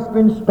Paul has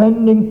been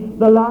spending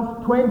the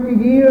last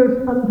 20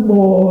 years and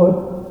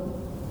more.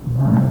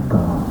 My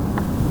God,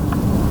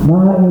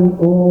 my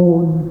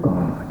own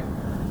God,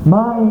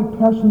 my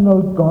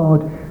personal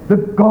God, the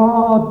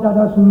God that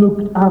has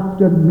looked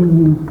after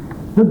me,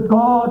 the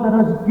God that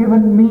has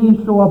given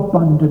me so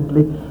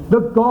abundantly,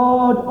 the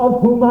God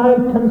of whom I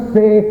can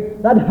say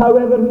that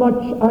however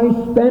much I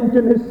spent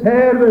in his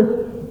service,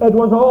 it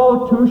was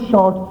all too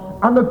short,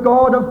 and the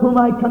God of whom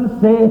I can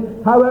say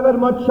however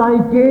much I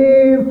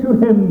gave to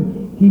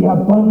him, he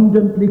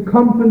abundantly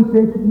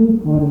compensated me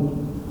for it.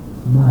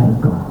 My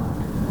God,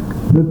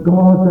 the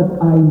God that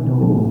I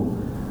know,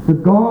 the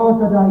God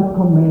that I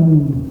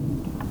commend.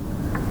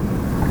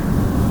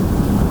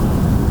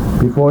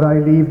 Before I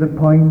leave the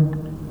point,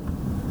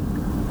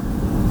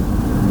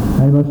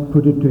 I must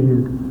put it to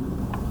you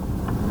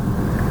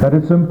that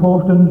it's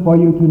important for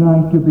you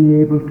tonight to be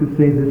able to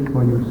say this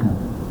for yourself.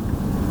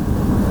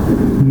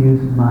 He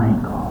is my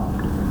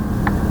God.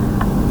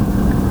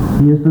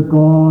 He is the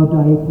God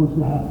I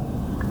possess.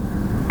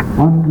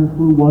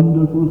 Wonderful,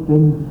 wonderful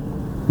thing.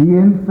 The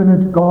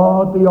infinite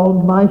God, the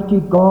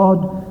almighty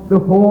God, the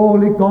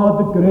holy God,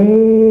 the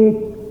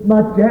great,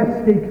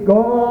 majestic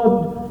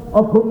God,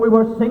 of whom we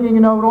were singing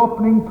in our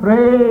opening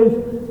praise,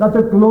 that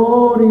the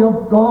glory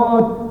of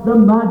God, the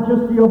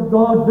majesty of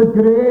God, the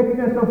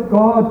greatness of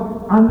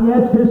God, and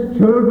yet his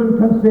children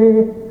can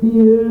say, he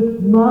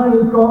is my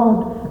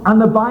God. And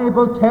the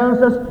Bible tells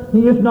us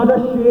he is not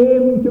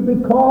ashamed to be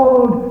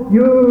called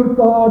your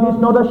God.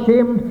 He's not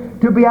ashamed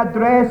to be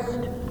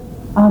addressed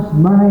as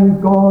my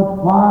God.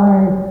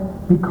 Why?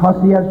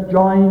 Because he has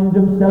joined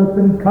himself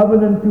in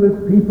covenant to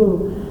his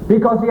people,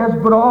 because he has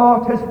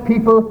brought his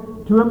people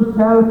to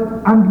himself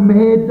and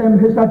made them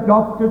his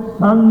adopted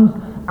sons.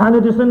 And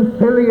it is in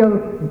filial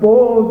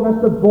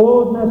boldness, the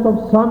boldness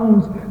of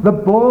sons, the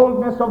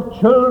boldness of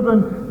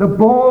children, the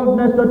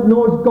boldness that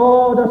knows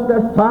God as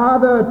their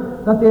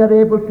Father, that they are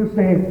able to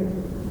say,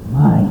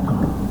 my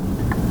God.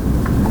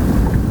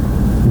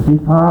 Is he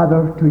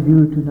Father to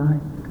you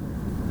tonight?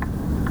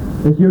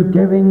 Is your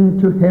giving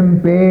to him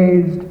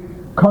based,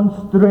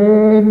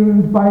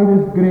 constrained by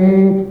this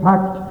great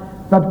fact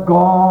that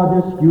God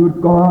is your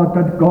God,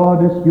 that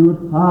God is your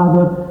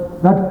Father,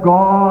 that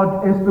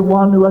God is the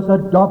one who has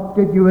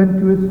adopted you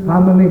into his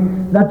family,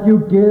 that you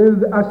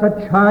give as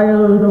a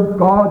child of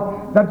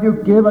God, that you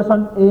give as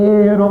an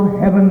heir of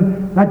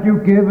heaven, that you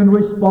give in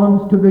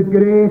response to the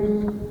grace,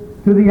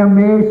 to the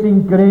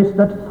amazing grace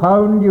that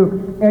found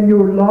you in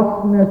your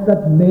lostness,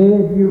 that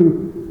made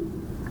you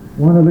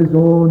one of his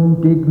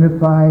own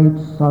dignified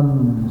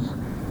sons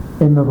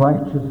in the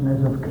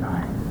righteousness of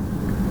Christ.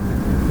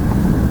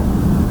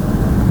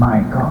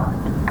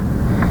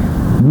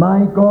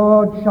 My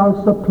God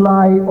shall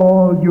supply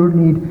all your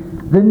need.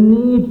 The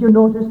need, you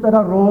notice, that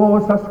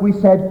arose, as we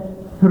said,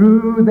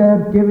 through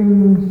their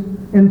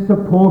givings in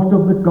support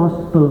of the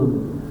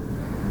gospel.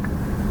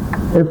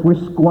 If we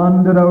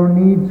squander our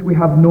needs, we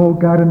have no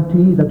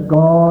guarantee that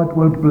God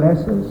will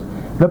bless us.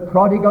 The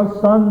prodigal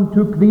son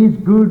took these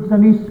goods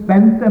and he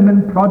spent them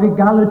in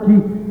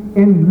prodigality,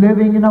 in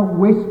living in a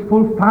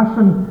wasteful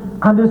fashion,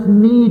 and his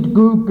need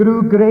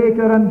grew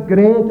greater and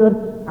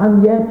greater.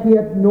 And yet he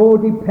had no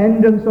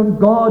dependence on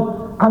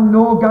God and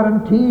no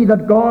guarantee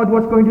that God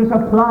was going to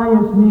supply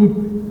his need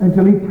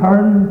until he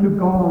turned to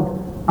God,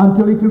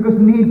 until he took his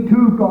need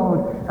to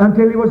God,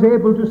 until he was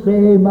able to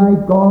say, my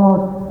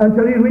God,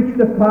 until he reached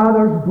the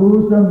Father's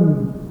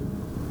bosom.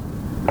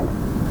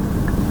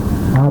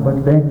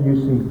 But then you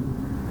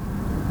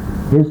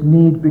see, his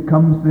need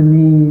becomes the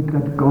need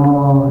that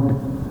God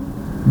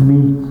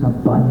meets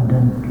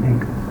abundantly.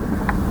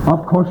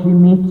 Of course he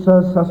meets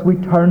us as we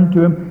turn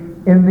to him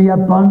in the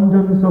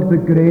abundance of the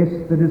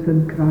grace that is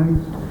in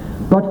Christ.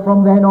 But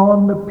from then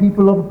on, the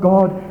people of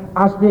God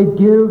as they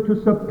give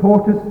to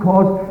support his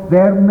cause,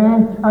 they're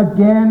met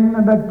again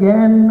and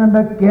again and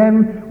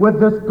again with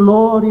this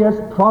glorious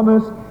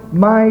promise,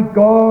 my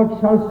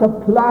God shall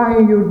supply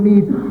your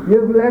need.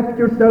 You've left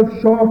yourself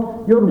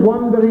short. You're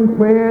wondering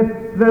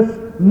where this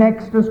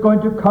next is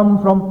going to come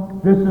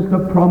from. This is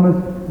the promise.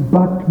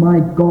 But my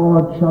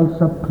God shall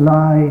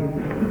supply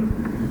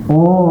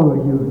all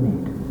your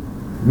need.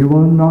 You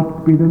will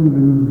not be the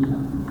loser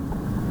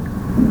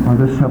or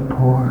the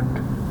support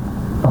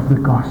of the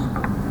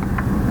gospel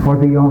for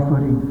the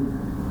offering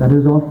that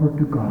is offered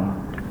to God.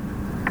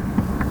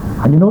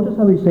 And you notice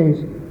how he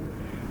says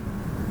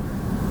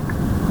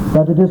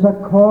that it is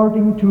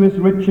according to his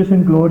riches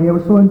and glory. I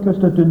was so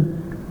interested in,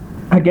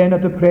 again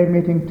at the prayer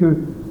meeting,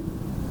 to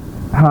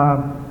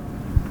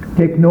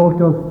take note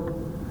of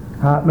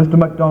Mr.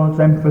 MacDonald's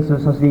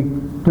emphasis as he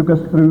took us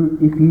through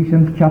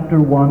Ephesians chapter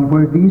 1,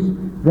 where these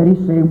very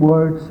same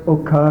words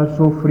occur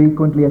so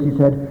frequently, as he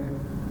said,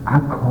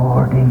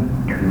 according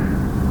to.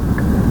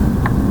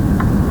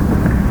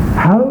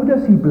 How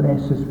does he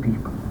bless his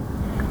people?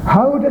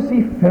 How does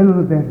he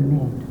fill their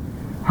need?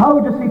 How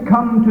does he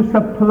come to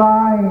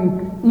supply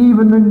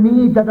even the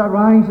need that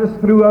arises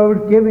through our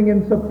giving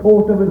in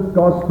support of his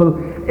gospel?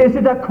 Is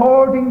it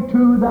according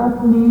to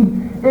that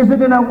need? Is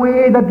it in a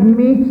way that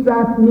meets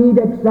that need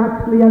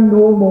exactly and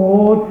no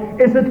more?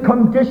 Is it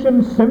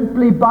conditioned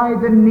simply by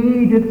the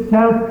need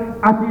itself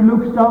as he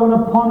looks down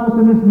upon us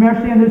in his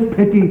mercy and his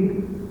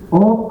pity?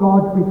 Oh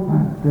God, be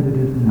thanked that it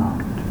is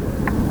not.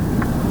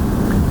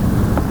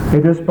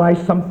 It is by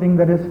something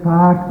that is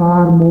far,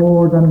 far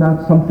more than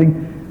that,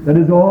 something that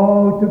is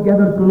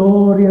altogether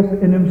glorious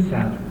in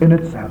himself, in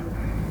itself.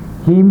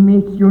 He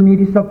meets your need,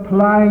 he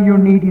supplies your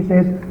need, he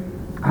says,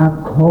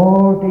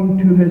 according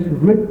to his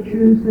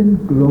riches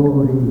and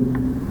glory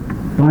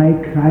by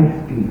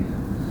Christ Jesus.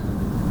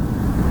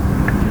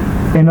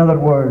 In other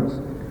words,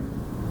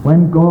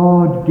 when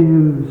God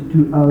gives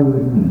to our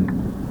need,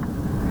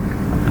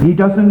 he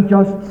doesn't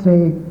just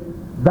say,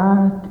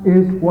 that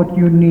is what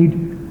you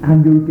need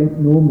and you'll get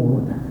no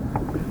more than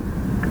that.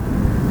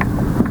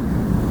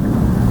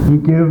 He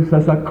gives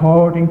us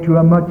according to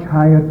a much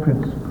higher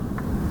principle.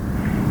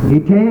 He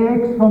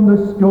takes from the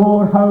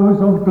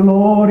storehouse of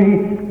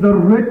glory the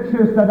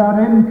riches that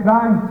are in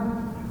Christ.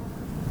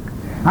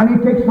 And he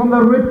takes from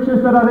the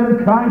riches that are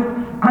in Christ,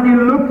 and he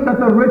looks at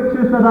the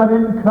riches that are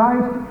in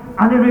Christ,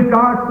 and he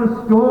regards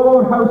the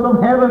storehouse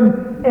of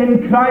heaven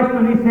in Christ,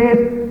 and he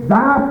says,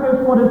 that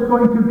is what is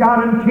going to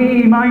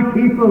guarantee my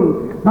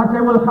people that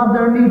they will have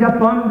their need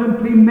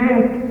abundantly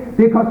met,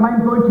 because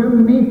I'm going to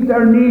meet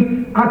their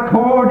need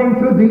according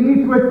to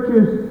these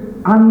riches,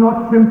 and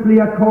not simply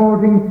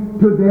according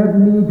to their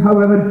need,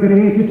 however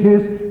great it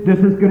is. This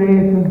is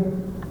greater.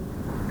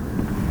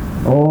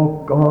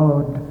 Oh,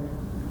 God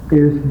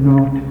is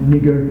not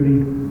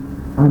niggardly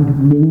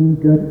and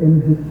meager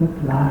in his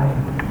supply.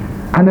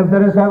 And if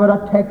there is ever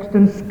a text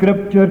in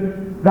Scripture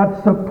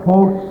that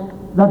supports,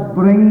 that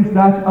brings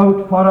that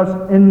out for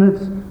us in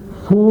its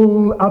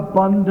full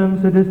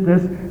abundance, it is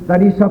this,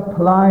 that he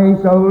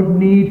supplies our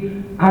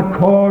need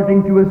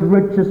according to his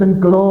riches and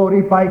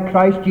glory by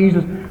Christ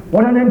Jesus.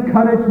 What an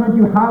encouragement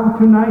you have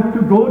tonight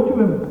to go to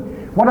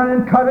him. What an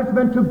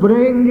encouragement to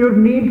bring your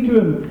need to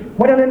him.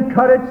 What an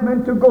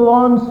encouragement to go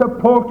on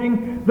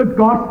supporting the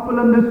gospel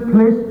in this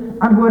place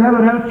and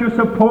wherever else you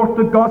support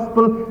the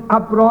gospel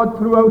abroad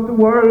throughout the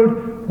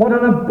world. What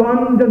an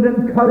abundant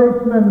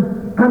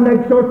encouragement and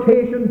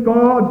exhortation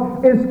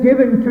God is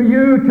giving to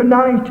you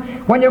tonight,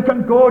 when you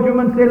can go to him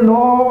and say,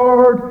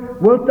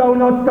 Lord, wilt thou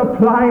not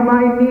supply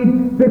my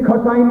need,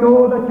 because I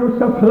know that your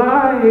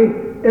supply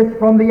is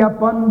from the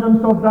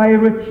abundance of thy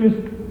riches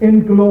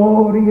in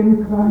glory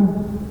in Christ.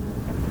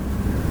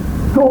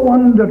 No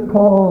wonder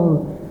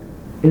Paul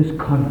is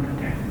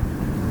confident.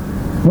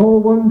 No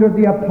wonder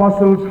the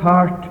apostle's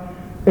heart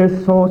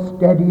is so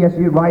steady as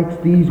he writes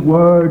these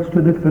words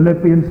to the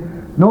Philippians.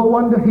 No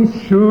wonder he's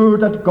sure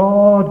that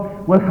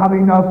God will have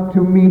enough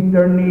to meet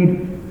their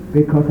need,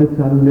 because it's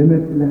a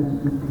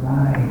limitless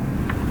supply.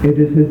 It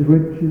is his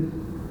riches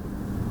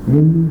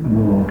in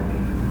glory.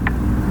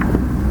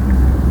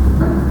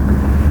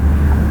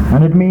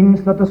 And it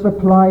means that the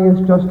supply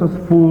is just as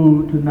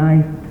full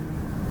tonight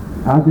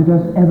as it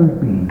has ever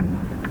been.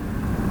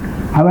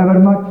 However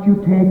much you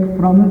take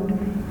from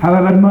it,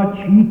 however much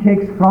he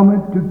takes from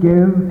it to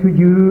give to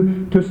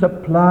you, to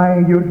supply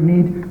your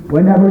need,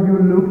 whenever you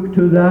look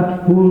to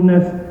that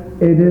fullness,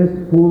 it is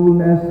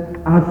fullness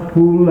as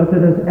full as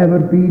it has ever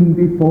been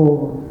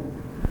before.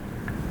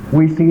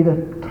 We see the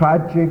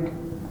tragic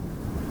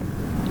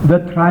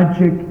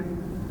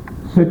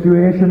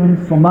situation in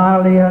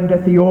Somalia and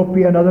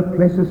Ethiopia and other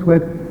places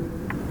where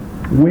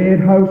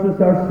warehouses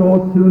are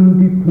so soon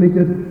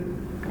depleted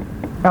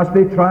as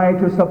they try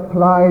to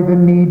supply the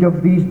need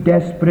of these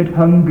desperate,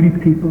 hungry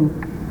people.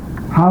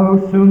 How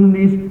soon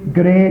these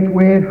great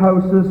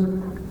warehouses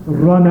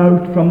run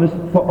out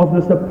of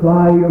the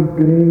supply of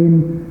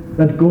grain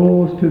that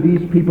goes to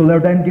these people. They're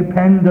then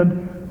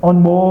dependent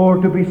on more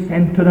to be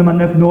sent to them, and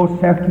there's no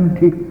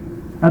certainty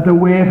that the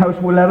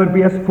warehouse will ever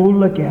be as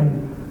full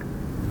again.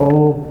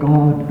 Oh,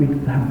 God be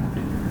thanked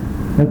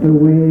that the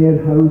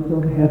warehouse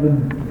of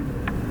heaven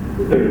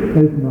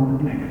is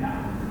not like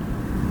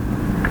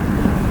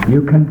that.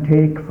 You can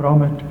take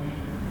from it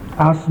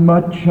as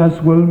much as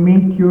will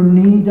meet your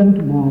need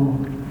and more.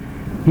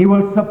 He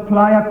will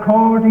supply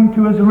according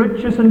to his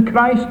riches in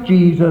Christ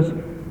Jesus,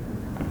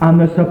 and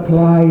the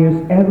supply is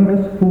ever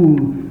as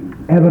full,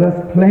 ever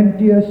as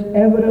plenteous,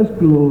 ever as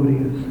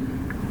glorious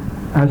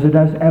as it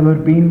has ever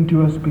been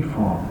to us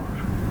before.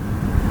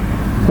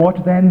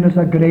 What then is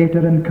a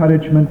greater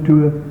encouragement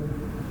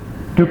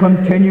to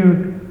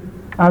continue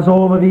as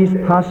over these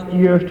past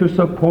years to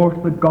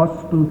support the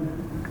gospel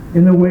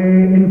in the way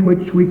in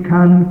which we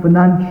can,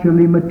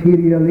 financially,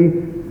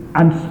 materially,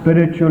 and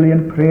spiritually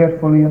and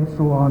prayerfully and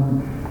so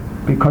on,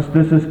 because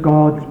this is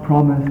God's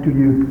promise to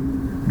you.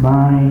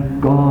 My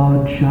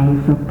God shall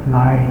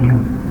supply you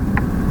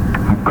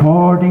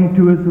according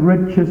to his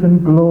riches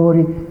and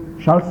glory,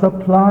 shall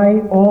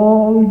supply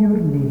all your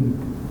need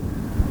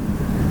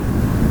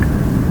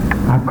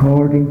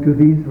according to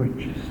these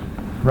riches.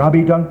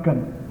 Rabbi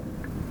Duncan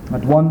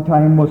at one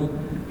time was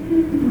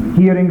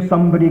hearing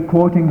somebody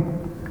quoting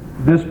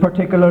this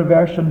particular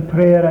verse in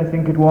prayer, I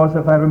think it was,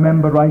 if I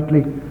remember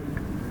rightly,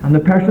 and the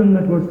person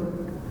that was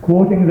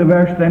quoting the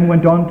verse then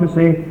went on to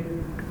say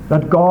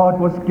that God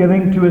was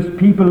giving to his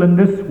people in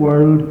this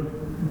world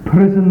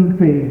prison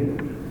fare.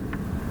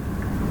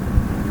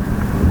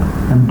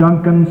 And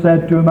Duncan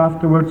said to him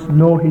afterwards,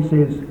 no, he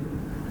says,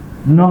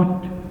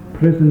 not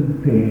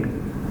prison fare,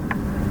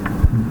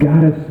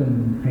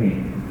 garrison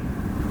fare.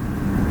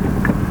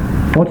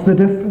 What's the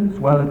difference?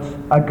 Well, it's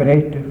a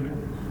great difference.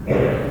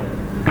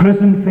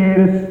 Prison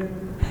fare is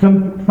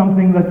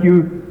something that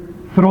you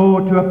throw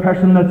to a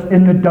person that's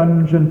in the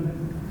dungeon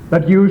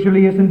that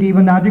usually isn't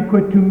even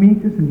adequate to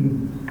meet his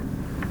needs.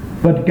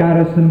 But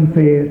garrison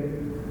fare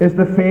is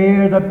the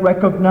fare that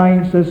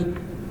recognizes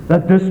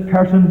that this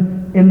person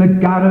in the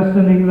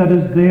garrisoning that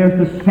is theirs,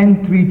 the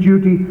sentry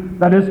duty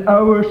that is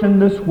ours in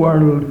this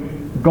world,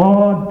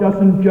 God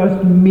doesn't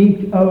just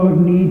meet our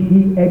need,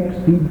 he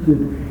exceeds it.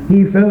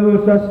 He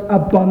fills us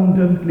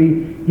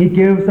abundantly. He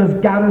gives us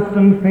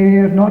garrison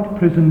fare, not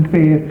prison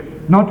fare,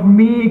 not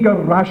meager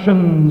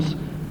rations,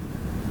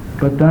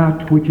 but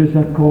that which is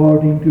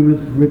according to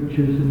his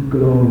riches and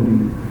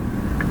glory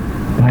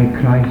by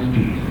Christ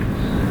Jesus.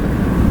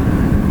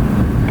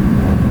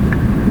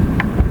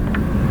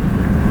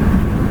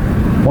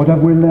 What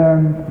have we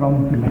learned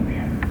from Philippians?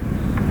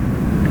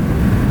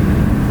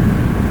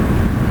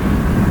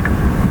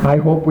 I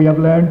hope we have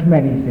learned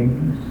many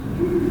things.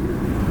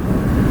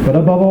 But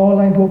above all,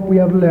 I hope we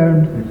have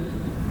learned this.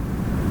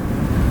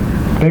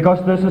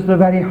 Because this is the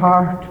very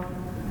heart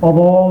of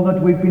all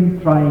that we've been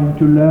trying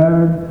to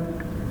learn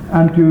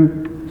and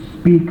to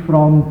speak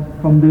from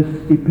this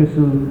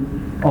epistle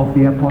of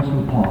the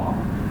Apostle Paul.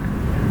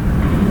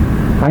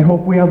 I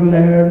hope we have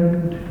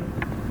learned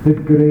the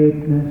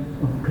greatness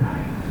of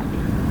Christ.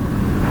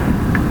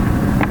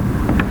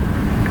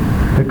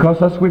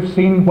 Because as we've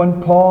seen,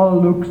 when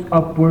Paul looks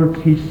upwards,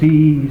 he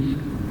sees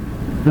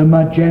the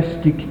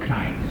majestic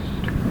Christ.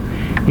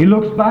 He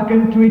looks back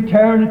into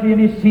eternity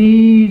and he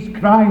sees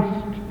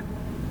Christ,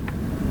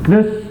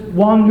 this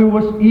one who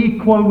was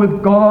equal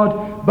with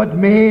God but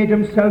made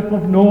himself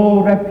of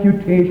no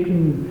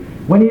reputation.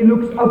 When he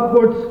looks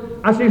upwards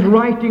as he's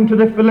writing to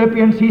the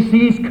Philippians, he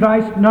sees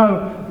Christ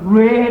now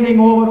reigning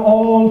over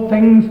all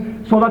things,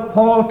 so that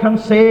Paul can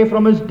say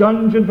from his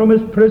dungeon, from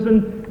his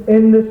prison,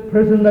 in this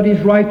prison that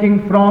he's writing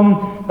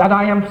from, that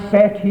I am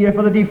set here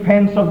for the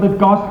defense of the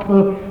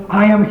gospel.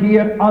 I am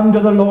here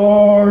under the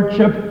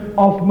lordship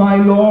of my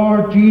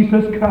Lord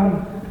Jesus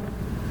Christ.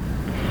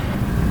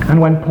 And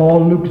when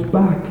Paul looks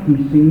back, he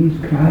sees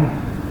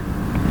Christ.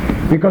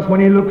 Because when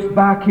he looks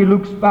back to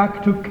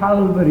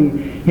Calvary.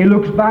 He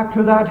looks back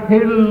to that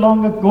hill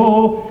long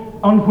ago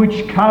on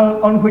which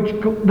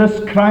this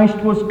Christ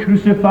was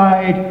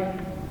crucified.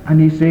 And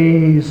he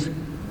says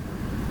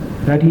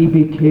that he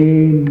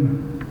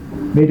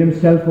made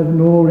himself of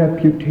no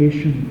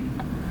reputation,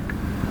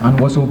 and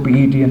was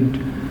obedient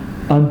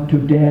unto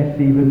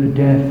death, even the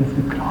death of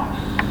the cross.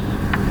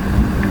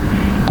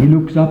 He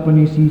looks up and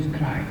he sees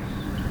Christ.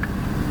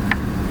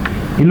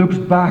 He looks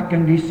back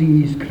and he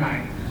sees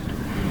Christ.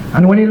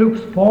 And when he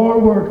looks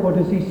forward, what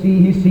does he see?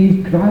 He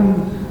sees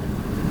Christ.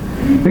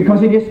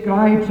 Because he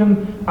describes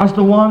him as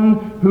the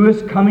one who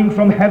is coming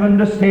from heaven,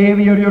 the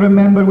Savior. You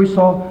remember we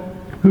saw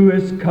who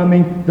is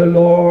coming, the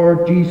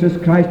Lord Jesus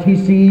Christ. He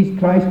sees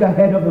Christ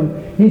ahead of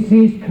him. He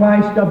sees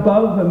Christ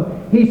above him.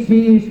 He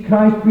sees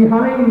Christ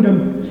behind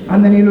him.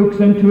 And then he looks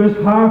into his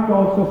heart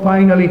also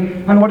finally.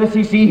 And what does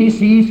he see? He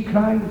sees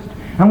Christ.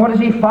 And what does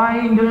he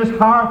find in his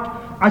heart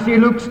as he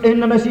looks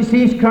in and as he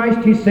sees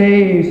Christ? He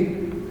says,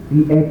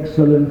 the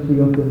excellency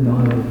of the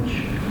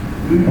knowledge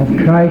of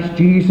Christ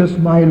Jesus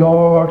my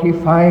Lord. He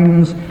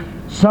finds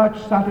such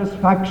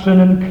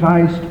satisfaction in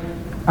Christ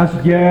as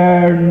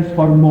yearns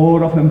for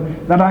more of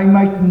him, that I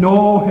might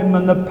know him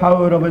and the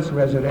power of his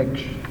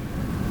resurrection.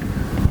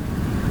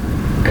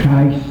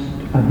 Christ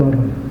above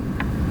him,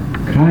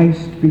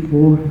 Christ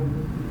before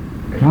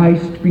him,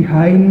 Christ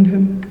behind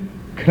him,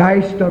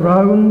 Christ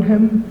around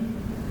him,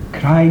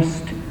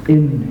 Christ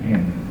in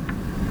him.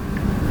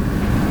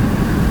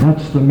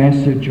 That's the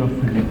message of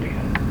Philippians.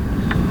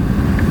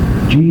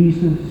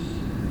 Jesus,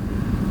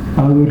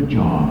 our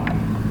joy.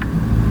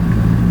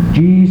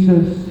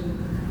 Jesus,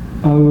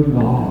 our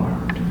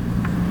Lord.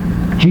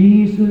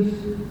 Jesus,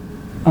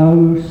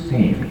 our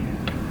Saviour.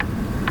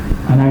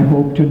 And I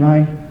hope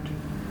tonight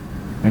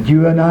that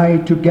you and I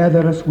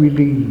together, as we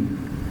leave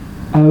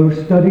our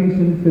studies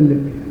in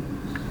Philippians,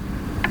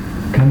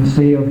 can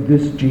say of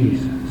this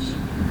Jesus,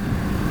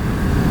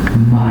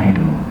 my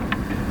Lord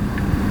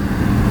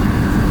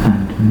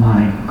and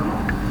my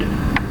God.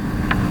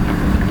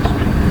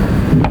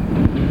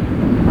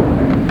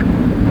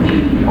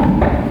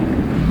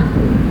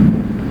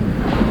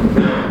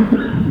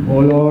 O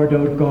Lord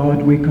our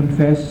God, we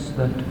confess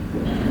that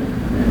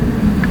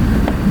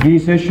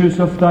these issues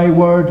of thy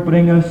word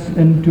bring us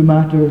into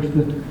matters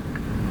that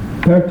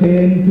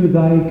pertain to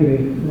thy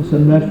greatness,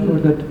 and therefore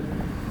that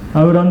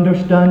our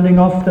understanding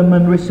of them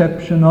and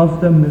reception of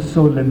them is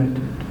so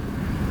limited,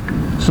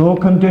 so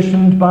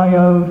conditioned by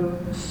our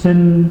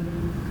sin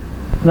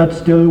that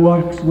still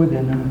works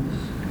within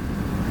us,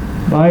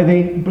 by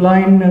the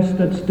blindness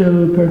that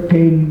still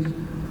pertains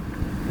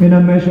in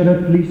a measure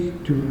at least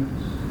to us.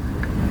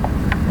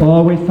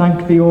 Oh, we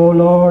thank thee, O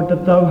Lord,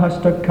 that thou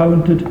hast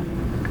accounted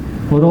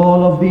for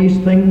all of these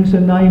things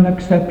in thine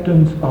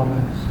acceptance of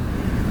us,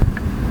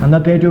 and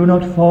that they do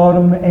not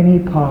form any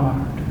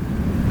part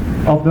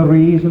of the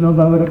reason of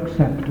our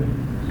acceptance.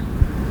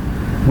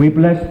 We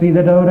bless thee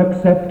that our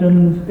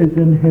acceptance is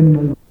in him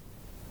alone.